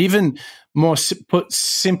differentiation. Even more put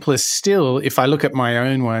simpler still, if I look at my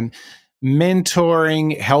own one,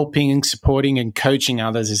 mentoring, helping, supporting, and coaching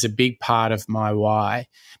others is a big part of my why.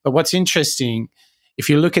 But what's interesting, if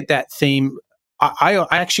you look at that theme, I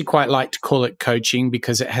actually quite like to call it coaching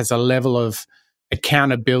because it has a level of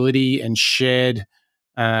accountability and shared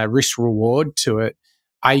risk reward to it.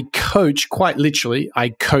 I coach, quite literally, I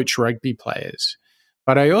coach rugby players,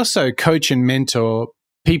 but I also coach and mentor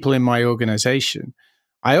people in my organization.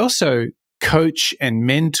 I also coach and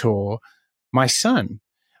mentor my son.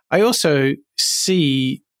 I also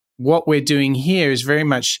see what we're doing here is very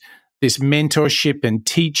much this mentorship and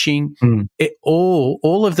teaching.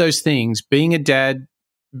 All of those things, being a dad,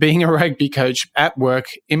 being a rugby coach at work,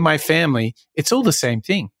 in my family, it's all the same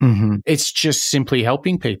thing. Mm-hmm. It's just simply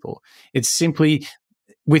helping people. It's simply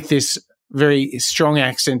with this very strong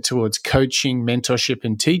accent towards coaching, mentorship,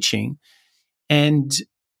 and teaching. And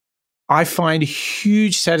I find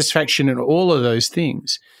huge satisfaction in all of those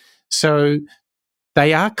things. So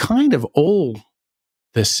they are kind of all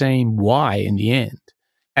the same why in the end.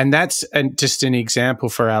 And that's just an example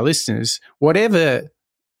for our listeners. Whatever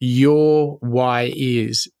your why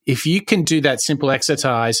is, if you can do that simple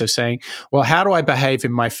exercise of saying, well, how do I behave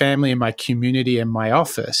in my family, in my community, and my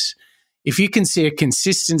office? If you can see a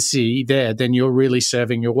consistency there, then you're really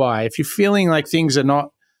serving your why. If you're feeling like things are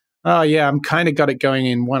not, oh yeah, I'm kind of got it going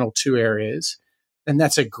in one or two areas, then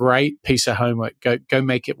that's a great piece of homework. Go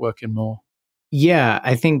make it work in more. Yeah,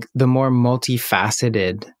 I think the more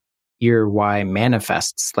multifaceted your why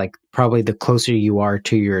manifests, like probably the closer you are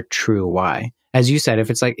to your true why. As you said,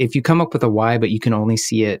 if you come up with a why, but you can only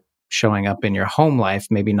see it showing up in your home life,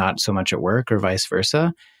 maybe not so much at work or vice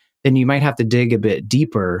versa, then you might have to dig a bit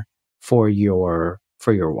deeper for your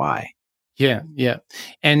why. Yeah.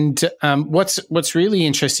 And what's really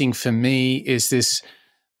interesting for me is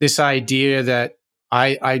this idea that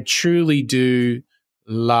I truly do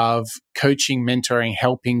love coaching, mentoring,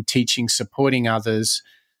 helping, teaching, supporting others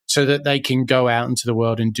so that they can go out into the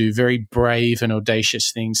world and do very brave and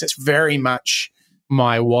audacious things. That's very much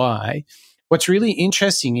my why. What's really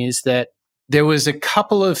interesting is that there was a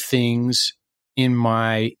couple of things in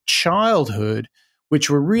my childhood which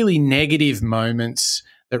were really negative moments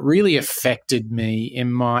that really affected me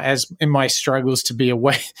in my struggles to be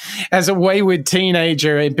as a wayward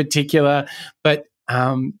teenager in particular. But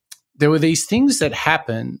there were these things that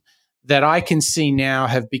happened that I can see now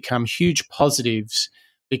have become huge positives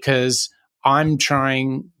because I'm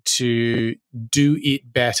trying to do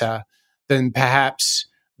it better than perhaps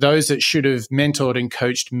those that should have mentored and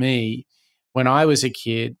coached me when I was a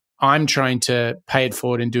kid. I'm trying to pay it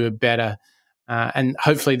forward and do it better. And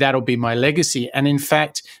hopefully that'll be my legacy. And in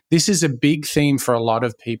fact, this is a big theme for a lot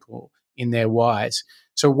of people in their whys.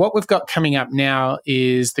 So what we've got coming up now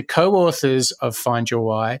is the co-authors of Find Your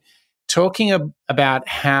Why talking about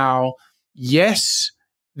how, yes,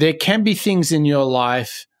 there can be things in your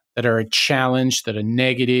life that are a challenge, that are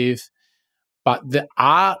negative, but the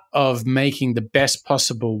art of making the best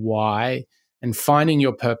possible why and finding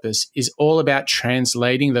your purpose is all about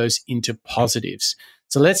translating those into positives.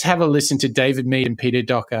 So let's have a listen to David Mead and Peter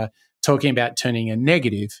Docker talking about turning a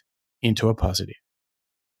negative into a positive.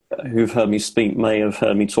 Who've heard me speak may have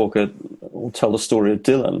heard me talk or tell the story of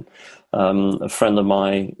Dylan, a friend of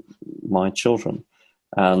my children.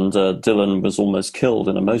 And Dylan was almost killed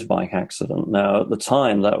in a motorbike accident. Now, at the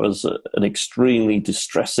time, that was an extremely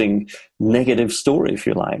distressing, negative story, if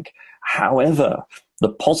you like. However, the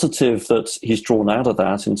positive that he's drawn out of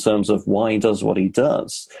that in terms of why he does what he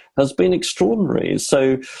does has been extraordinary.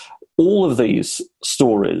 So all of these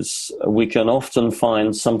stories, we can often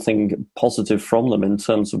find something positive from them in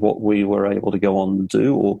terms of what we were able to go on and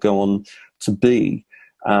do or go on to be.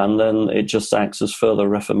 And then it just acts as further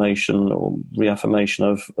reformation or reaffirmation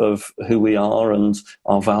of who we are and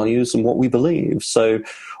our values and what we believe. So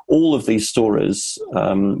all of these stories,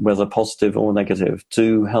 whether positive or negative,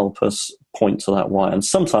 do help us point to that why. And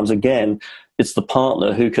sometimes, again, it's the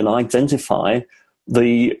partner who can identify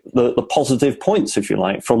the positive points, if you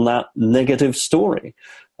like, from that negative story,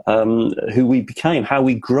 who we became, how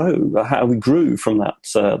we grew from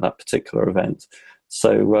that particular event.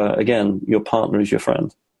 So again, your partner is your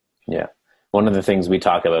friend. Yeah. One of the things we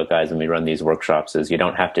talk about, guys, when we run these workshops is you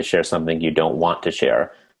don't have to share something you don't want to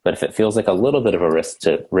share. But if it feels like a little bit of a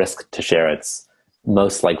risk to share, it's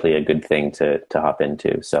most likely a good thing to hop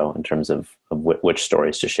into. So in terms of which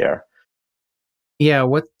stories to share. Yeah.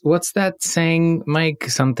 What's that saying, Mike?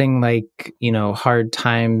 Something like, hard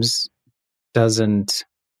times doesn't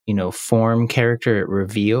form character, it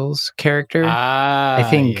reveals character. I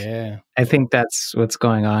think that's what's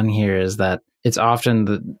going on here, is that it's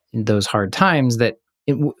often those hard times that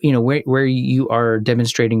where you are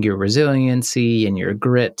demonstrating your resiliency and your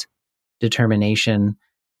grit, determination.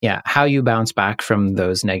 Yeah, how you bounce back from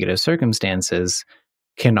those negative circumstances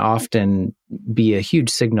can often be a huge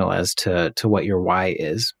signal as to what your why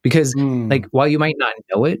is. Because like, while you might not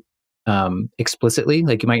know it explicitly,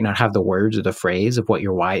 like you might not have the words or the phrase of what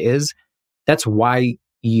your why is, that's why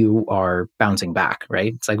you are bouncing back,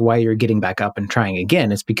 right? It's like why you're getting back up and trying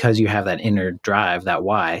again. It's because you have that inner drive, that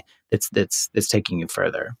why that's taking you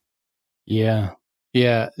further. Yeah.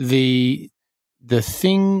 The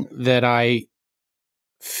thing that I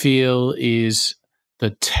feel is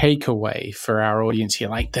the takeaway for our audience here,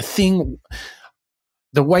 like the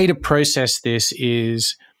way to process this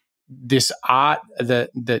is this art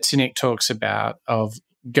that Sinek talks about of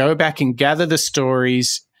go back and gather the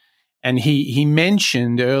stories. And he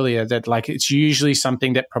mentioned earlier that like it's usually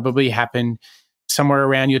something that probably happened somewhere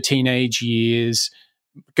around your teenage years.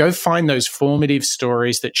 Go find those formative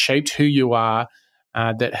stories that shaped who you are,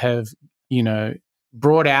 that have,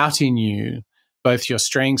 brought out in you both your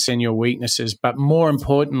strengths and your weaknesses, but more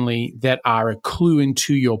importantly, that are a clue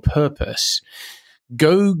into your purpose.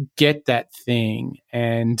 Go get that thing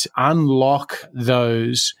and unlock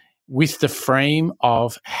those with the frame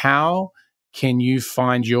of how can you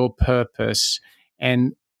find your purpose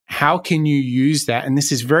and how can you use that? And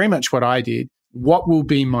this is very much what I did. What will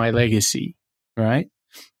be my legacy, right?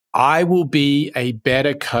 I will be a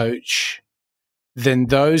better coach than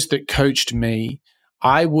those that coached me.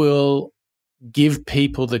 I will give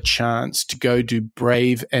people the chance to go do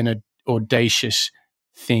brave and audacious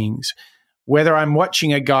things. Whether I'm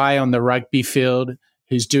watching a guy on the rugby field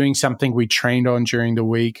who's doing something we trained on during the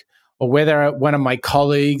week, or whether one of my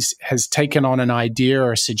colleagues has taken on an idea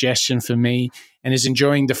or a suggestion for me and is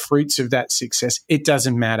enjoying the fruits of that success, it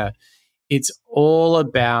doesn't matter. It's all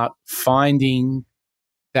about finding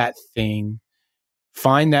that thing,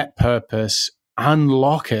 find that purpose,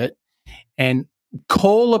 unlock it, and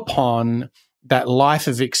call upon that life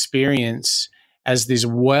of experience as this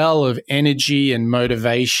well of energy and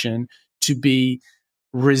motivation to be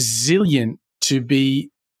resilient, to be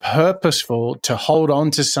purposeful, to hold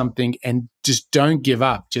on to something and just don't give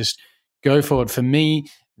up. Just go forward. For me,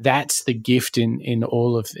 that's the gift in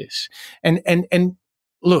all of this. And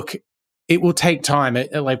look, it will take time.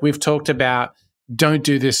 Like we've talked about, don't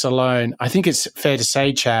do this alone. I think it's fair to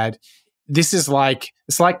say, Chad, this is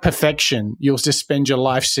it's like perfection. You'll just spend your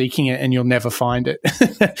life seeking it and you'll never find it.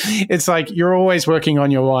 It's like you're always working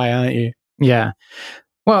on your why, aren't you? Yeah.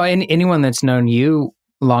 Well, and anyone that's known you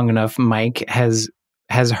long enough, Mike, has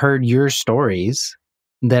heard your stories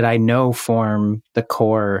that I know form the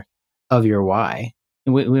core of your why.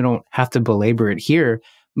 We don't have to belabor it here,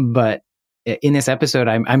 but in this episode,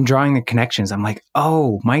 I'm drawing the connections. I'm like,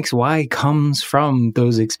 oh, Mike's why comes from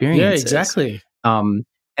those experiences. Yeah, exactly.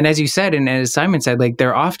 And as you said, and as Simon said, like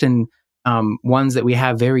they're often ones that we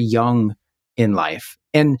have very young in life.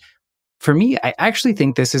 And for me, I actually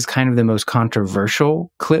think this is kind of the most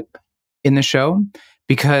controversial clip in the show,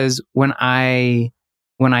 because when I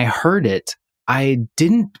heard it, I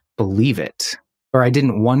didn't believe it, or I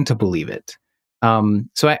didn't want to believe it.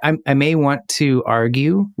 So I may want to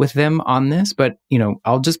argue with them on this, but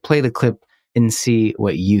I'll just play the clip and see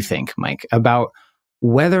what you think, Mike, about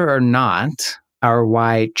whether or not our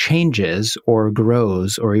why changes or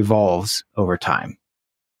grows or evolves over time.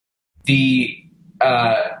 We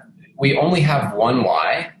only have one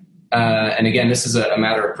why. And again, this is a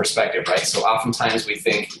matter of perspective, right? So oftentimes we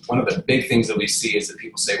think one of the big things that we see is that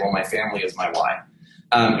people say, well, my family is my why.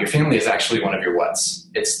 Your family is actually one of your whats.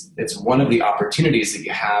 It's one of the opportunities that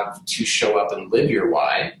you have to show up and live your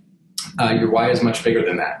why. Your why is much bigger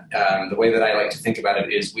than that. The way that I like to think about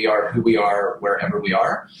it is we are who we are wherever we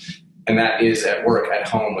are. And that is at work, at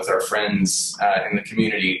home, with our friends, in the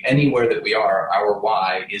community. Anywhere that we are, our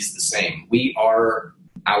why is the same. We are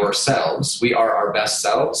ourselves. We are our best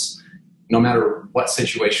selves, no matter what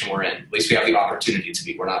situation we're in. At least we have the opportunity to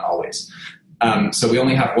be. We're not always. So we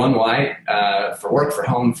only have one why, for work, for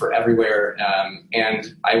home, for everywhere.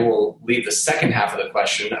 And I will leave the second half of the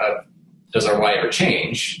question of, does our why ever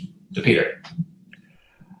change, to Peter?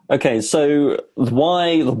 Okay, so the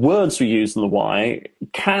why, the words we use in the why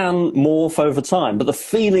can morph over time, but the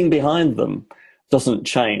feeling behind them doesn't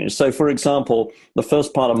change. So, for example, the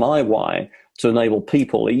first part of my why, to enable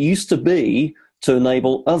people, it used to be to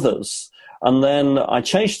enable others. And then I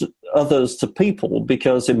changed others to people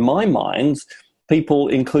because in my mind, people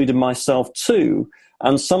included myself too.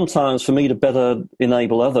 And sometimes for me to better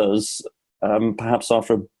enable others, perhaps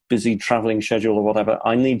after a busy traveling schedule or whatever,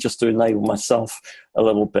 I need just to enable myself a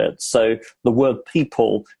little bit. So the word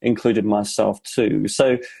people included myself too.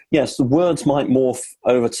 So yes, the words might morph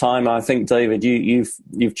over time. I think, David,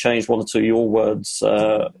 you've changed one or two of your words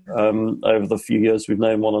over the few years we've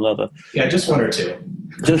known one another. Yeah, just one or two.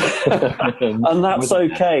 And that's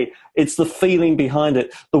okay. It's the feeling behind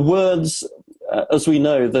it. The words, as we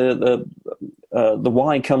know, the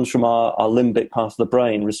why comes from our limbic part of the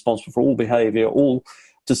brain, responsible for all behavior, all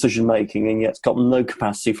decision making, and yet it's got no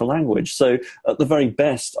capacity for language. So at the very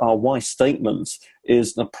best, our why statement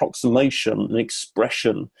is an approximation, an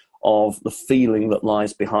expression of the feeling that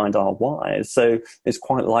lies behind our why. So it's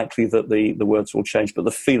quite likely that the words will change, but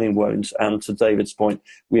the feeling won't. And to David's point,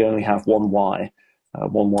 we only have one why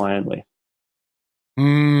only.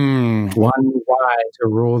 One why to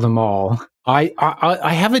rule them all. I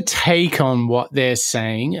have a take on what they're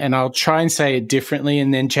saying, and I'll try and say it differently,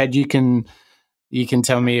 and then Chad, you can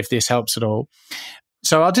tell me if this helps at all.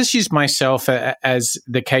 So I'll just use myself as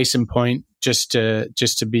the case in point, just to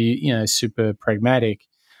be super pragmatic.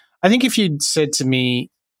 I think if you'd said to me,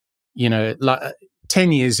 like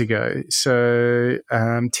 10 years ago. So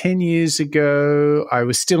 10 years ago, I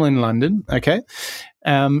was still in London, okay,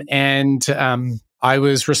 and I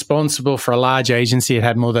was responsible for a large agency. It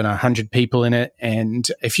had more than 100 people in it. And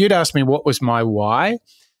if you'd asked me what was my why,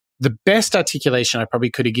 the best articulation I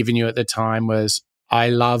probably could have given you at the time was, I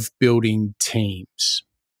love building teams.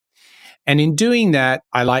 And in doing that,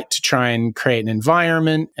 I like to try and create an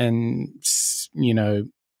environment and,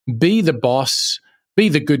 be the boss, be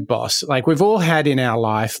the good boss. Like we've all had in our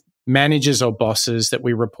life managers or bosses that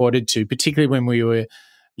we reported to, particularly when we were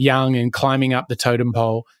young and climbing up the totem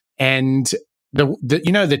pole. And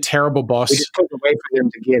the terrible boss. We just couldn't wait for them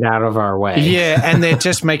to get out of our way. Yeah, and they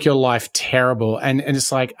just make your life terrible. And it's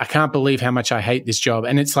like, I can't believe how much I hate this job.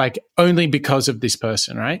 And it's like only because of this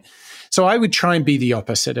person, right? So I would try and be the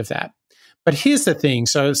opposite of that. But here's the thing.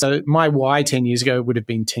 So my why 10 years ago would have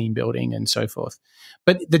been team building and so forth.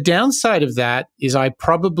 But the downside of that is I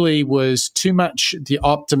probably was too much the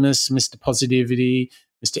optimist, Mr. Positivity,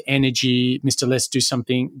 Mr. Energy, Mr. Let's do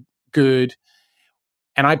something good.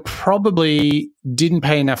 And I probably didn't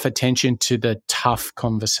pay enough attention to the tough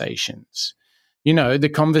conversations.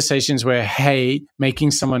 The conversations where, hey,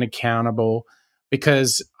 making someone accountable,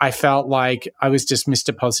 because I felt like I was just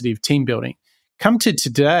Mr. Positive team building. Come to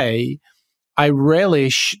today, I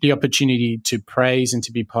relish the opportunity to praise and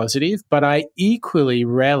to be positive, but I equally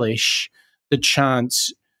relish the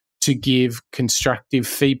chance to give constructive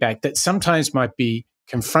feedback that sometimes might be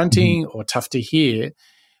confronting or tough to hear,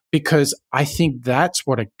 because I think that's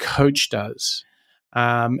what a coach does.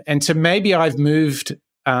 And so maybe I've moved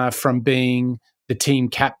from being the team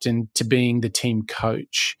captain to being the team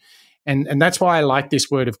coach. And that's why I like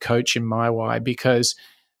this word of coach in my why, because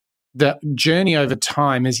the journey over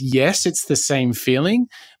time is, yes, it's the same feeling,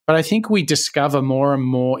 but I think we discover more and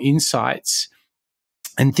more insights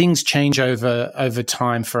and things change over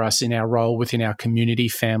time for us in our role within our community,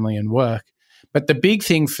 family, and work. But the big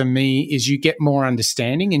thing for me is you get more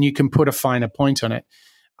understanding and you can put a finer point on it.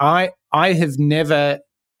 I have never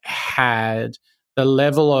had the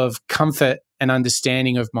level of comfort and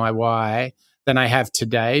understanding of my why than I have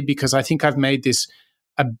today, because I think I've made this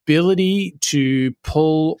ability to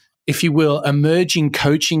pull, if you will, emerging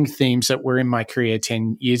coaching themes that were in my career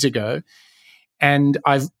 10 years ago. And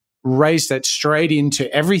I've raised that straight into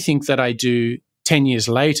everything that I do 10 years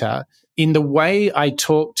later. In the way I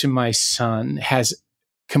talk to my son has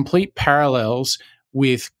complete parallels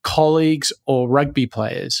with colleagues or rugby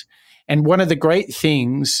players. And one of the great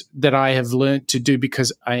things that I have learned to do,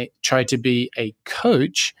 because I try to be a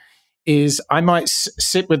coach, is I might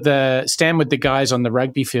stand with the guys on the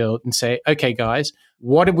rugby field and say, okay, guys,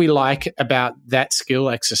 what did we like about that skill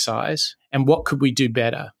exercise and what could we do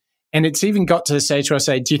better? And it's even got to the stage where I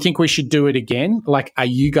say, do you think we should do it again? Like, are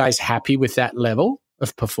you guys happy with that level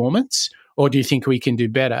of performance, or do you think we can do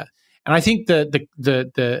better? And I think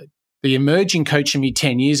the emerging coach in me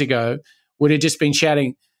 10 years ago would have just been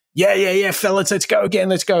shouting, yeah, fellas, let's go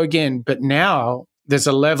again. But now there's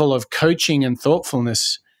a level of coaching and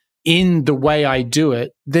thoughtfulness in the way I do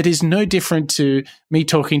it that is no different to me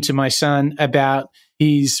talking to my son about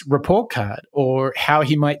his report card or how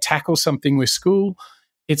he might tackle something with school.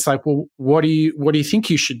 It's like, well, what do you think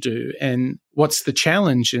you should do? And what's the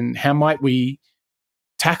challenge? And how might we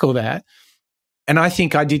tackle that? And I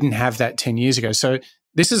think I didn't have that 10 years ago. So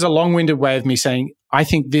this is a long-winded way of me saying, I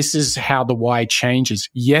think this is how the why changes.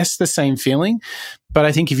 Yes, the same feeling, but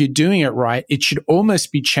I think if you're doing it right, it should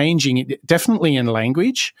almost be changing it, definitely in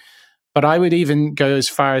language. But I would even go as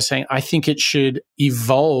far as saying, I think it should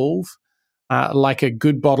evolve like a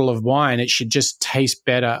good bottle of wine. It should just taste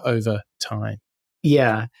better over time.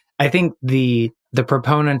 Yeah. I think the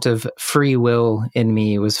proponent of free will in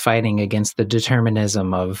me was fighting against the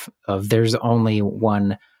determinism of there's only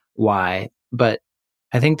one why. But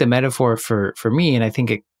I think the metaphor for me, and I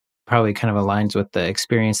think it probably kind of aligns with the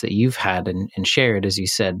experience that you've had and shared, as you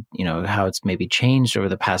said, how it's maybe changed over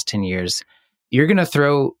the past 10 years. You're going to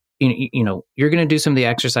throw, you're going to do some of the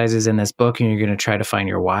exercises in this book, and you're going to try to find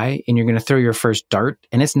your why, and you're going to throw your first dart,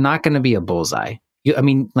 and it's not going to be a bullseye.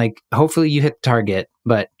 Hopefully you hit the target,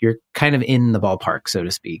 but you're kind of in the ballpark, so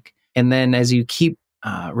to speak. And then as you keep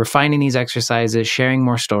refining these exercises, sharing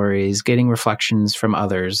more stories, getting reflections from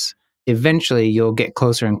others, eventually you'll get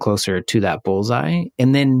closer and closer to that bullseye.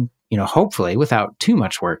 And then, hopefully without too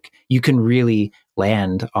much work, you can really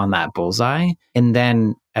land on that bullseye. And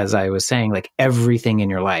then, as I was saying, like everything in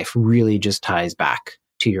your life really just ties back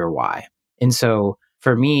to your why. And so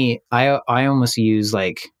for me, I almost use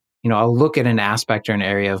I'll look at an aspect or an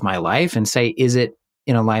area of my life and say, is it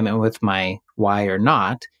in alignment with my why or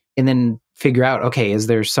not? And then figure out, okay, is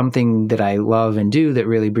there something that I love and do that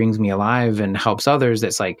really brings me alive and helps others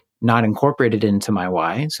that's like not incorporated into my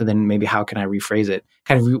why? So then maybe how can I rephrase it?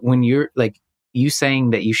 Kind of when you're like you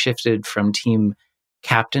saying that you shifted from team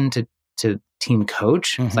captain to team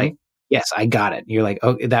coach, It's like, yes, I got it. You're like,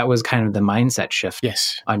 oh, that was kind of the mindset shift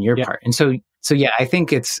on your part. And so yeah, I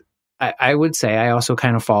think I would say I also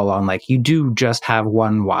kind of fall on like you do just have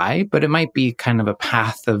one why, but it might be kind of a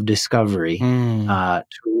path of discovery to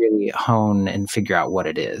really hone and figure out what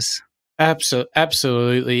it is.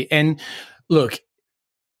 Absolutely. And look,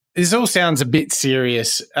 this all sounds a bit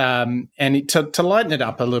serious. And to lighten it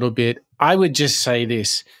up a little bit, I would just say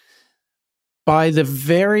this. By the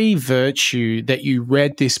very virtue that you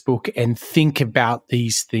read this book and think about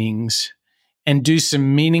these things and do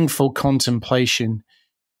some meaningful contemplation,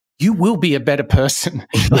 you will be a better person.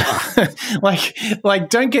 like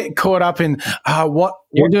don't get caught up in what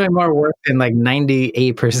you're doing more work than like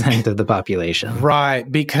 98% of the population. Right.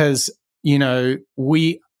 Because,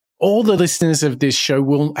 all the listeners of this show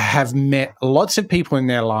will have met lots of people in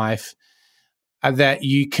their life that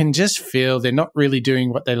you can just feel they're not really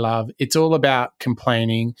doing what they love. It's all about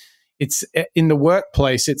complaining. It's in the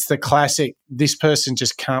workplace. It's the classic, this person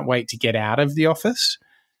just can't wait to get out of the office.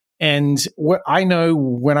 And what I know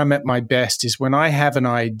when I'm at my best is when I have an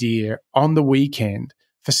idea on the weekend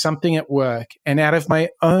for something at work, and out of my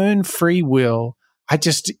own free will, I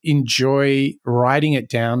just enjoy writing it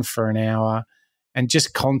down for an hour and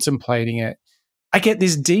just contemplating it. I get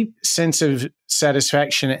this deep sense of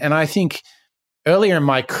satisfaction. And I think earlier in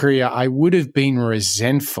my career, I would have been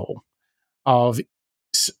resentful of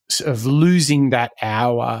losing that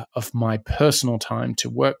hour of my personal time to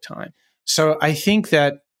work time. So I think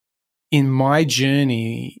that in my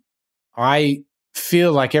journey, I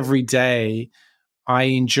feel like every day I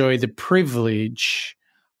enjoy the privilege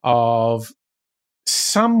of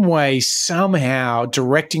some way, somehow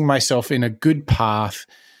directing myself in a good path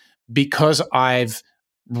because I've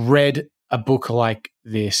read a book like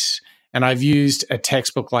this and I've used a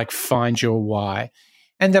textbook like Find Your Why.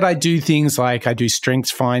 And that I do things like I do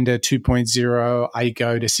Strengths Finder 2.0. I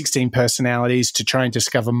go to 16 personalities to try and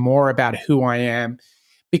discover more about who I am.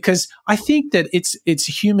 Because I think that it's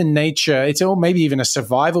human nature. It's all maybe even a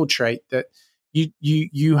survival trait that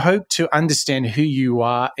you hope to understand who you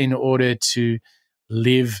are in order to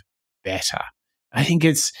live better. I think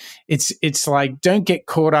it's like don't get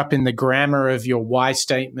caught up in the grammar of your why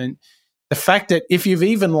statement. The fact that if you've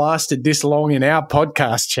even lasted this long in our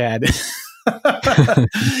podcast, Chad,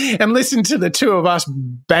 and listen to the two of us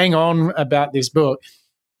bang on about this book.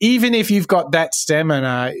 Even if you've got that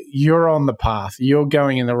stamina, you're on the path. You're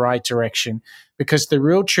going in the right direction because the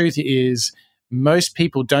real truth is most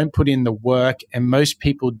people don't put in the work and most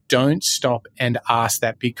people don't stop and ask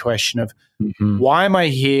that big question of why am I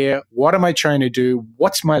here? What am I trying to do?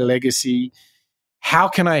 What's my legacy? How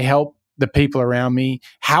can I help the people around me?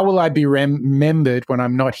 How will I be remembered when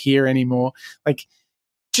I'm not here anymore? Like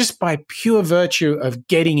just by pure virtue of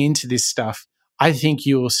getting into this stuff, I think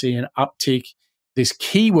you will see an uptick. This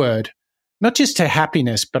keyword, not just to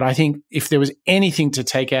happiness, but I think if there was anything to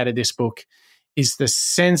take out of this book is the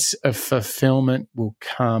sense of fulfillment will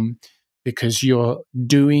come because you're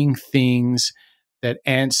doing things that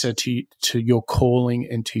answer to your calling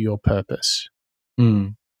and to your purpose.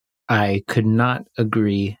 I could not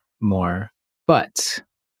agree more. But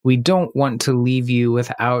we don't want to leave you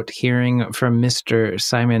without hearing from Mr.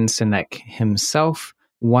 Simon Sinek himself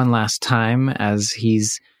one last time as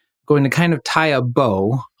he's going to kind of tie a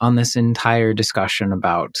bow on this entire discussion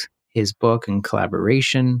about his book and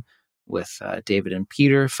collaboration with David and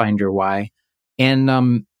Peter, Find Your Why.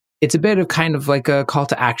 And it's a bit of kind of like a call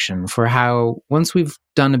to action for how, once we've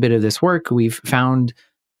done a bit of this work, we've found,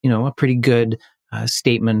 a pretty good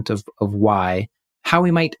statement of why, how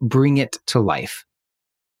we might bring it to life.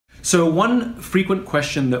 So one frequent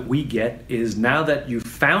question that we get is, now that you've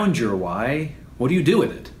found your why, what do you do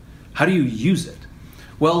with it? How do you use it?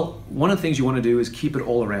 Well, one of the things you want to do is keep it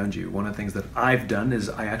all around you. One of the things that I've done is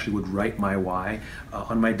I actually would write my why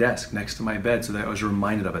on my desk next to my bed so that I was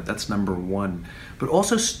reminded of it. That's number one. But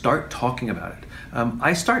also start talking about it.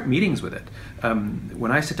 I start meetings with it.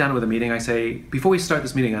 When I sit down with a meeting, I say, before we start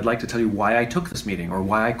this meeting, I'd like to tell you why I took this meeting or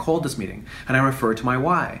why I called this meeting. And I refer to my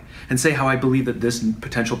why and say how I believe that this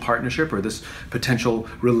potential partnership or this potential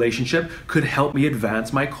relationship could help me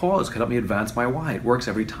advance my cause, could help me advance my why. It works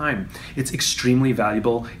every time. It's extremely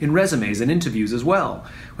valuable in resumes and interviews as well.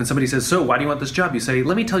 When somebody says, so why do you want this job? You say,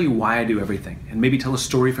 let me tell you why I do everything. And maybe tell a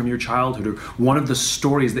story from your childhood or one of the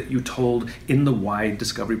stories that you told in the why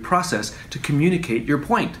discovery process to communicate your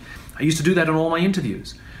point. I used to do that in all my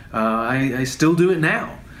interviews. I still do it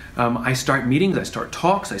now. I start meetings, I start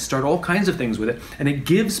talks, I start all kinds of things with it, and it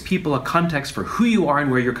gives people a context for who you are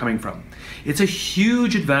and where you're coming from. It's a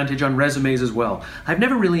huge advantage on resumes as well. I've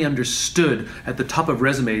never really understood at the top of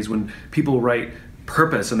resumes when people write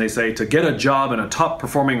purpose and they say to get a job in a top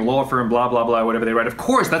performing law firm, blah, blah, blah, whatever they write. Of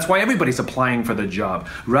course, that's why everybody's applying for the job.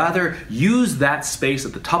 Rather, use that space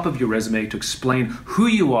at the top of your resume to explain who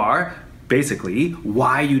you are, basically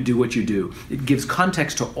why you do what you do. It gives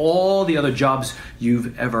context to all the other jobs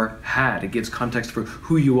you've ever had. It gives context for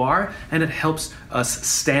who you are, and it helps us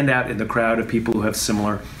stand out in the crowd of people who have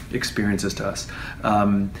similar experiences to us.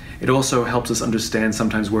 It also helps us understand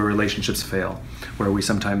sometimes where relationships fail, where we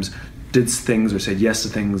sometimes did things or said yes to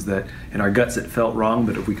things that in our guts it felt wrong,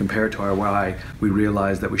 but if we compare it to our why, we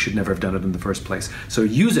realize that we should never have done it in the first place. So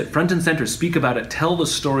use it front and center, speak about it, tell the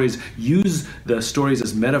stories, use the stories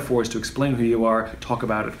as metaphors to explain who you are, talk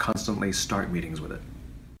about it constantly, start meetings with it.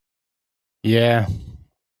 Yeah.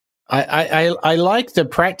 I like the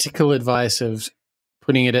practical advice of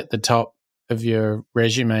putting it at the top of your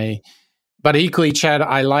resume, but equally, Chad,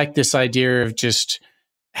 I like this idea of just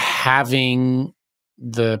having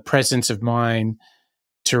the presence of mind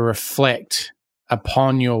to reflect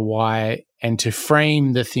upon your why and to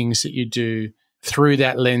frame the things that you do through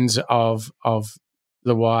that lens of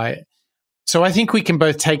the why. So I think we can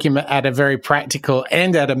both take him at a very practical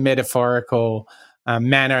and at a metaphorical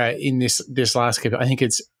manner in this last clip. I think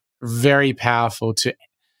it's very powerful to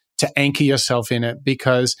anchor yourself in it,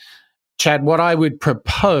 because, Chad, what I would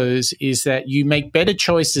propose is that you make better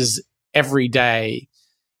choices every day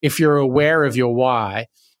if you're aware of your why.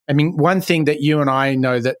 I mean, one thing that you and I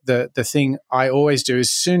know, that the thing I always do, as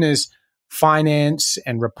soon as finance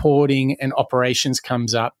and reporting and operations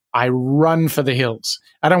comes up, I run for the hills.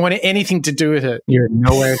 I don't want anything to do with it. You're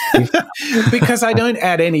nowhere because I don't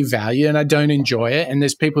add any value and I don't enjoy it. And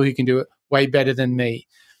there's people who can do it way better than me.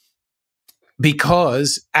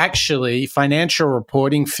 Because actually, financial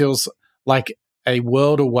reporting feels like a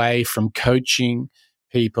world away from coaching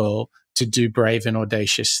people to do brave and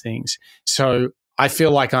audacious things. So I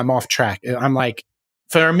feel like I'm off track. I'm like,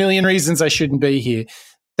 for a million reasons I shouldn't be here.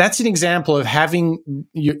 That's an example of having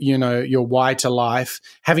your why to life,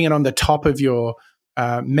 having it on the top of your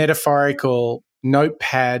metaphorical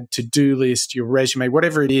notepad, to-do list, your resume,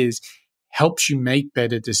 whatever it is, helps you make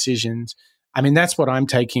better decisions. I mean, that's what I'm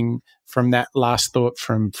taking from that last thought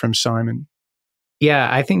from Simon. Yeah,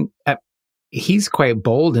 I think he's quite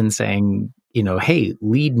bold in saying, hey,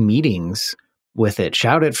 lead meetings with it,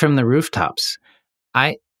 shout it from the rooftops.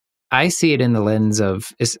 I see it in the lens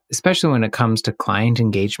of, especially when it comes to client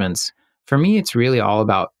engagements, for me, it's really all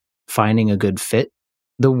about finding a good fit.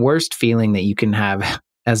 The worst feeling that you can have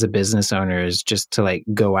as a business owner is just to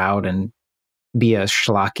go out and be a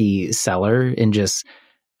schlocky seller and just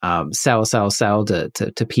sell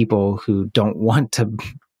to people who don't want to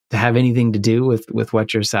have anything to do with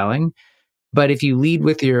what you're selling. But if you lead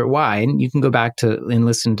with your why, and you can go back to and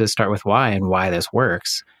listen to Start With Why and why this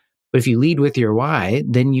works. But if you lead with your why,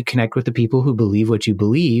 then you connect with the people who believe what you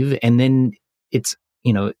believe. And then it's,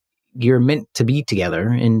 you're meant to be together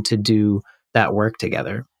and to do that work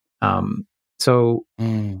together. So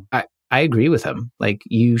I agree with him.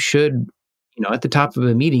 You should, at the top of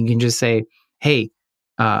a meeting, you can just say, hey,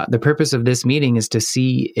 the purpose of this meeting is to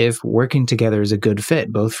see if working together is a good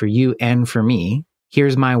fit, both for you and for me.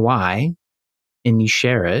 Here's my why. And you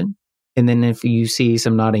share it. And then if you see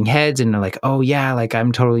some nodding heads and they're like, oh yeah,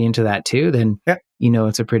 I'm totally into that too, then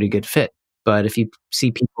it's a pretty good fit. But if you see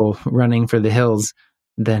people running for the hills,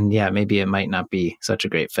 then maybe it might not be such a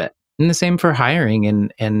great fit. And the same for hiring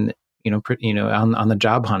and on the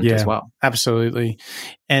job hunt as well. Absolutely.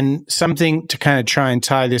 And something to kind of try and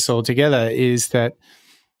tie this all together is that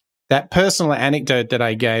personal anecdote that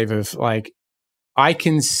I gave of like, I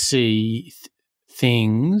can see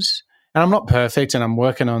things, and I'm not perfect and I'm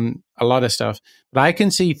working on a lot of stuff, but I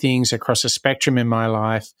can see things across a spectrum in my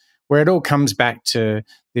life where it all comes back to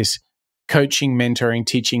this coaching, mentoring,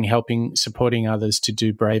 teaching, helping, supporting others to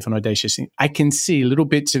do brave and audacious things. I can see little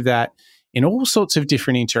bits of that in all sorts of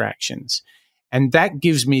different interactions. And that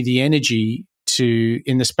gives me the energy to,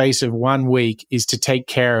 in the space of 1 week, is to take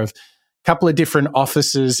care of a couple of different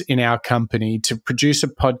offices in our company, to produce a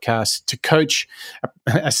podcast, to coach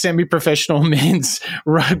a semi-professional men's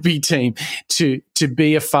rugby team, to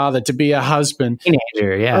be a father, to be a husband.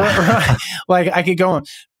 Teenager, yeah. Right. Like I could go on.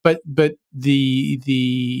 But the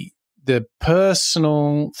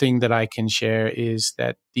personal thing that I can share is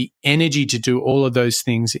that the energy to do all of those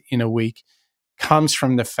things in a week comes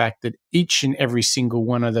from the fact that each and every single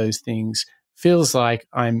one of those things feels like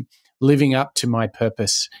I'm living up to my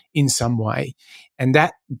purpose in some way. And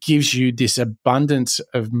that gives you this abundance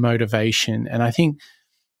of motivation. And I think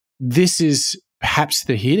this is perhaps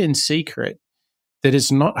the hidden secret, that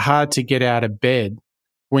it's not hard to get out of bed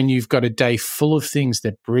when you've got a day full of things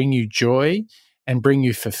that bring you joy and bring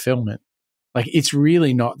you fulfillment. Like, it's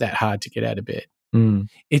really not that hard to get out of bed.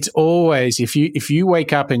 It's always, if you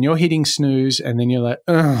wake up and you're hitting snooze and then you're like,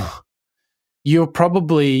 oh, you're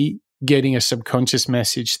probably getting a subconscious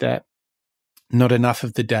message that not enough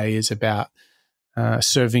of the day is about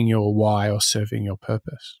serving your why or serving your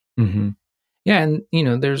purpose. Mm-hmm. Yeah, and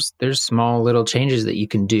there's small little changes that you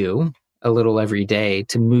can do a little every day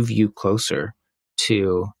to move you closer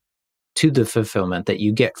to the fulfillment that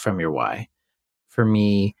you get from your why. For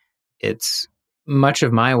me, it's much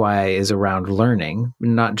of my why is around learning,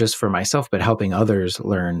 not just for myself, but helping others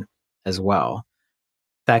learn as well.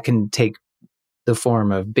 That can take the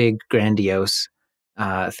form of big, grandiose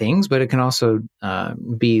things, but it can also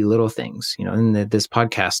be little things. And this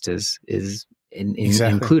podcast is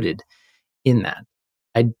Exactly. included in that.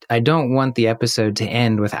 I don't want the episode to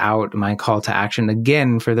end without my call to action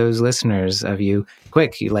again for those listeners of you.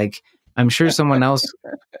 Quick, I'm sure someone else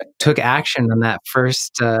took action on that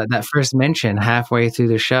first mention halfway through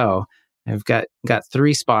the show. I've got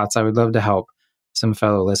 3 spots. I would love to help some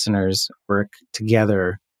fellow listeners work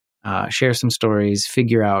together, share some stories,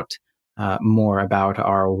 figure out more about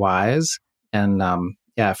our whys. And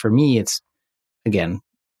for me, it's, again,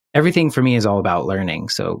 everything for me is all about learning.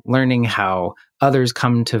 So learning how others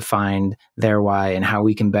come to find their why and how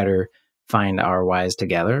we can better find our whys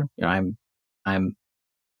together. I'm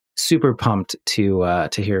super pumped to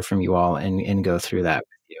hear from you all and go through that with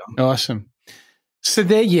you. Awesome. So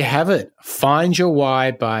there you have it. Find Your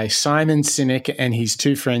Why by Simon Sinek and his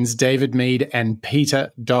 2 friends, David Mead and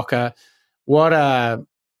Peter Docker.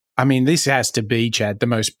 This has to be, Chad, the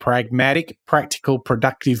most pragmatic, practical,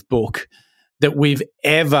 productive book that we've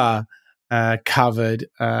ever covered,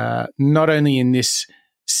 not only in this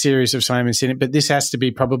series of Simon Sinek, but this has to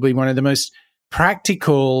be probably one of the most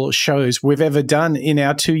practical shows we've ever done in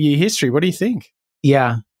our 2-year history. What do you think?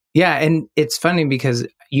 Yeah. And it's funny because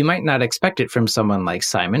you might not expect it from someone like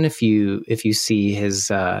Simon if you see his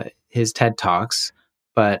TED Talks,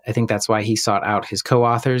 but I think that's why he sought out his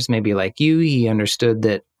co-authors. Maybe like you, he understood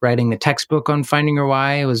that writing the textbook on finding your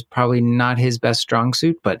why was probably not his best strong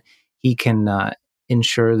suit, but he can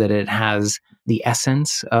ensure that it has the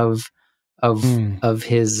essence of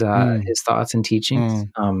his thoughts and teachings.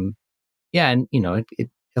 And it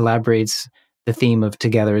elaborates the theme of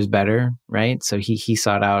together is better, right? So he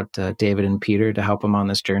sought out David and Peter to help him on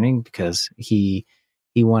this journey because he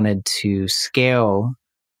wanted to scale.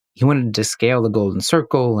 He wanted to scale the Golden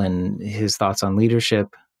Circle and his thoughts on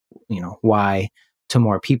leadership, why, to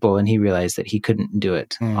more people, and he realized that he couldn't do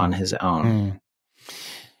it on his own.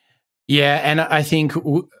 Yeah, and I think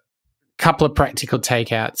a couple of practical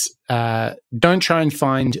takeouts. Don't try and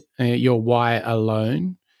find your why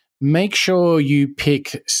alone. Make sure you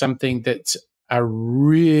pick something that's a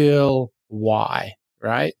real why,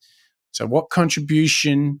 right? So what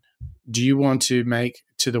contribution do you want to make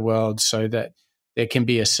to the world so that there can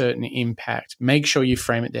be a certain impact? Make sure you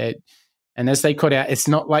frame it there. And as they called out, it's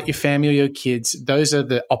not like your family or your kids. Those are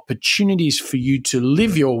the opportunities for you to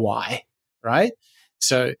live your why, right?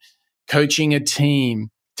 So coaching a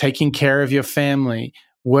team, taking care of your family,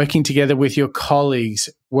 working together with your colleagues,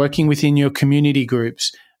 working within your community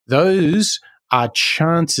groups, those are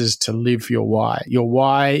chances to live your why. Your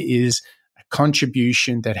why is a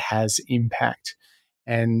contribution that has impact.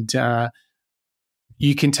 And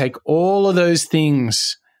you can take all of those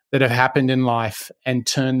things that have happened in life and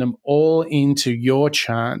turn them all into your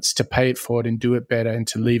chance to pay it forward and do it better and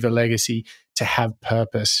to leave a legacy, to have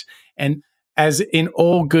purpose. And as in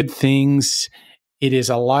all good things, it is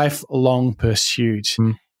a lifelong pursuit.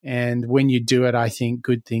 And when you do it, I think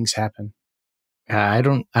good things happen. I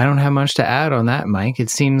don't have much to add on that, Mike. It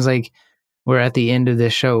seems like we're at the end of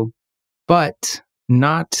this show, but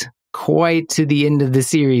not quite to the end of the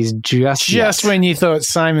series just yet. When you thought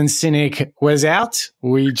Simon Sinek was out,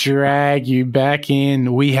 we drag you back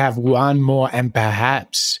in. We have one more, and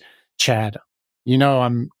perhaps, Chad, you know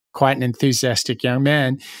I'm quite an enthusiastic young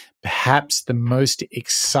man, perhaps the most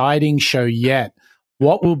exciting show yet.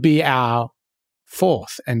 What will be our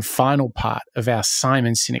fourth and final part of our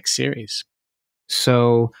Simon Sinek series?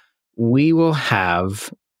 So we will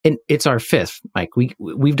have, and it's our fifth, Mike.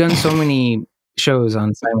 We've done so many shows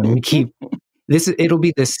on Simon. It'll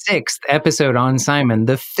be the sixth episode on Simon,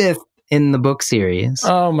 the fifth in the book series.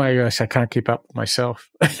 Oh my gosh, I can't keep up with myself.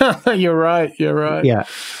 You're right. Yeah.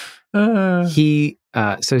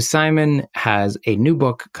 So Simon has a new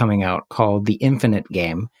book coming out called The Infinite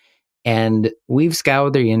Game. And we've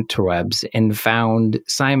scoured the interwebs and found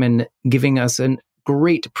Simon giving us a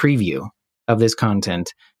great preview of this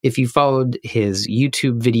content. If you followed his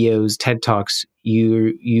YouTube videos, TED Talks,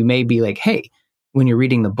 you may be like, hey, when you're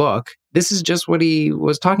reading the book, this is just what he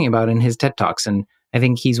was talking about in his TED Talks. And I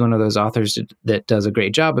think he's one of those authors that does a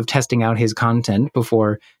great job of testing out his content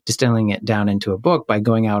before distilling it down into a book by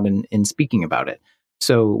going out and speaking about it.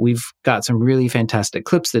 So we've got some really fantastic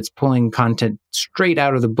clips that's pulling content straight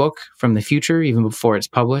out of the book from the future, even before it's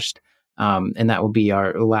published. And that will be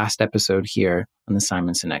our last episode here on the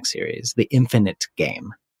Simon Sinek series, The Infinite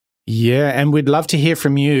Game. Yeah, and we'd love to hear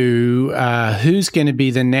from you. Who's going to be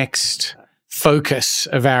the next focus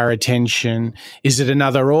of our attention? Is it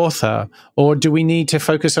another author, or do we need to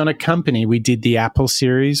focus on a company? We did the Apple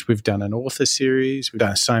series. We've done an author series. We've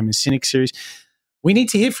done a Simon Sinek series. We need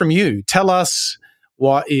to hear from you. Tell us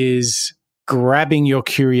what is grabbing your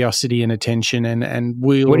curiosity and attention, and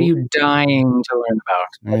what are you dying to learn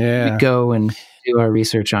about? Yeah. We go and do our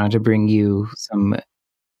research on to bring you some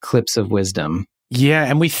clips of wisdom. Yeah,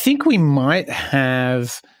 and we think we might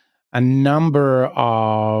have a number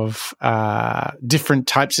of different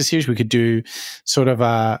types of series. We could do sort of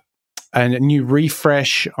a new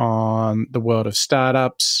refresh on the world of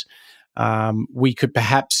startups. We could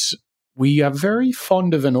perhaps, we are very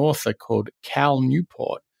fond of an author called Cal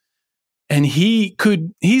Newport, and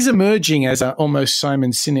he's emerging as an almost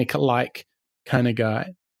Simon Sinek-like kind of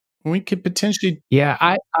guy. We could potentially... Yeah,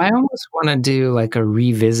 I almost want to do like a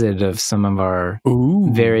revisit of some of our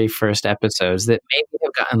very first episodes that maybe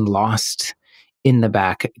have gotten lost in the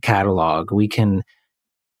back catalog. We can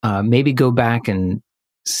maybe go back and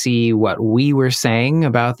see what we were saying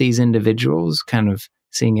about these individuals, kind of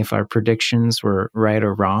seeing if our predictions were right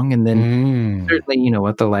or wrong. And then certainly,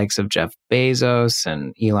 what the likes of Jeff Bezos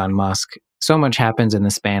and Elon Musk, so much happens in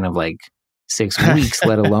the span of like 6 weeks,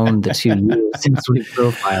 let alone the 2 years since we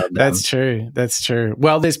profiled them. That's true.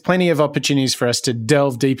 Well, there's plenty of opportunities for us to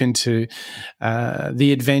delve deep into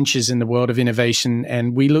the adventures in the world of innovation.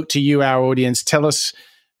 And we look to you, our audience. Tell us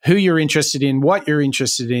who you're interested in, what you're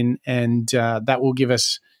interested in, and that will give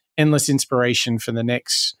us endless inspiration for the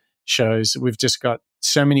next shows. We've just got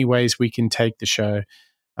so many ways we can take the show.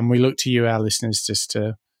 And we look to you, our listeners, just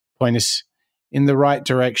to point us in the right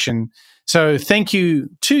direction. So thank you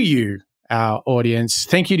to you, our audience.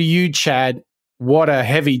 Thank you to you, Chad. What a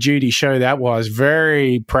heavy-duty show that was.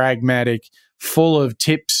 Very pragmatic, full of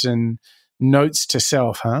tips and notes to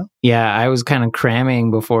self, huh? Yeah, I was kind of cramming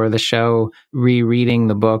before the show, rereading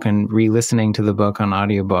the book and re-listening to the book on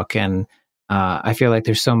audiobook. And I feel like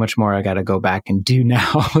there's so much more I got to go back and do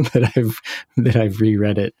now that I've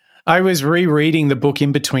reread it. I was rereading the book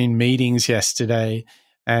in between meetings yesterday,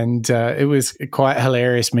 and it was quite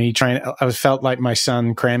hilarious. I felt like my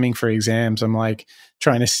son cramming for exams. I'm like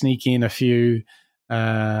trying to sneak in a few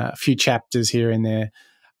chapters here and there.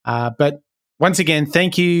 But once again,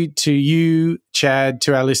 thank you to you, Chad,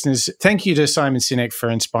 to our listeners. Thank you to Simon Sinek for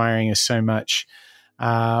inspiring us so much.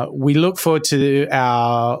 We look forward to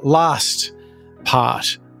our last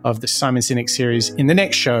part of the Simon Sinek series in the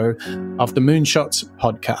next show of the Moonshots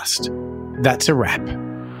podcast. That's a wrap.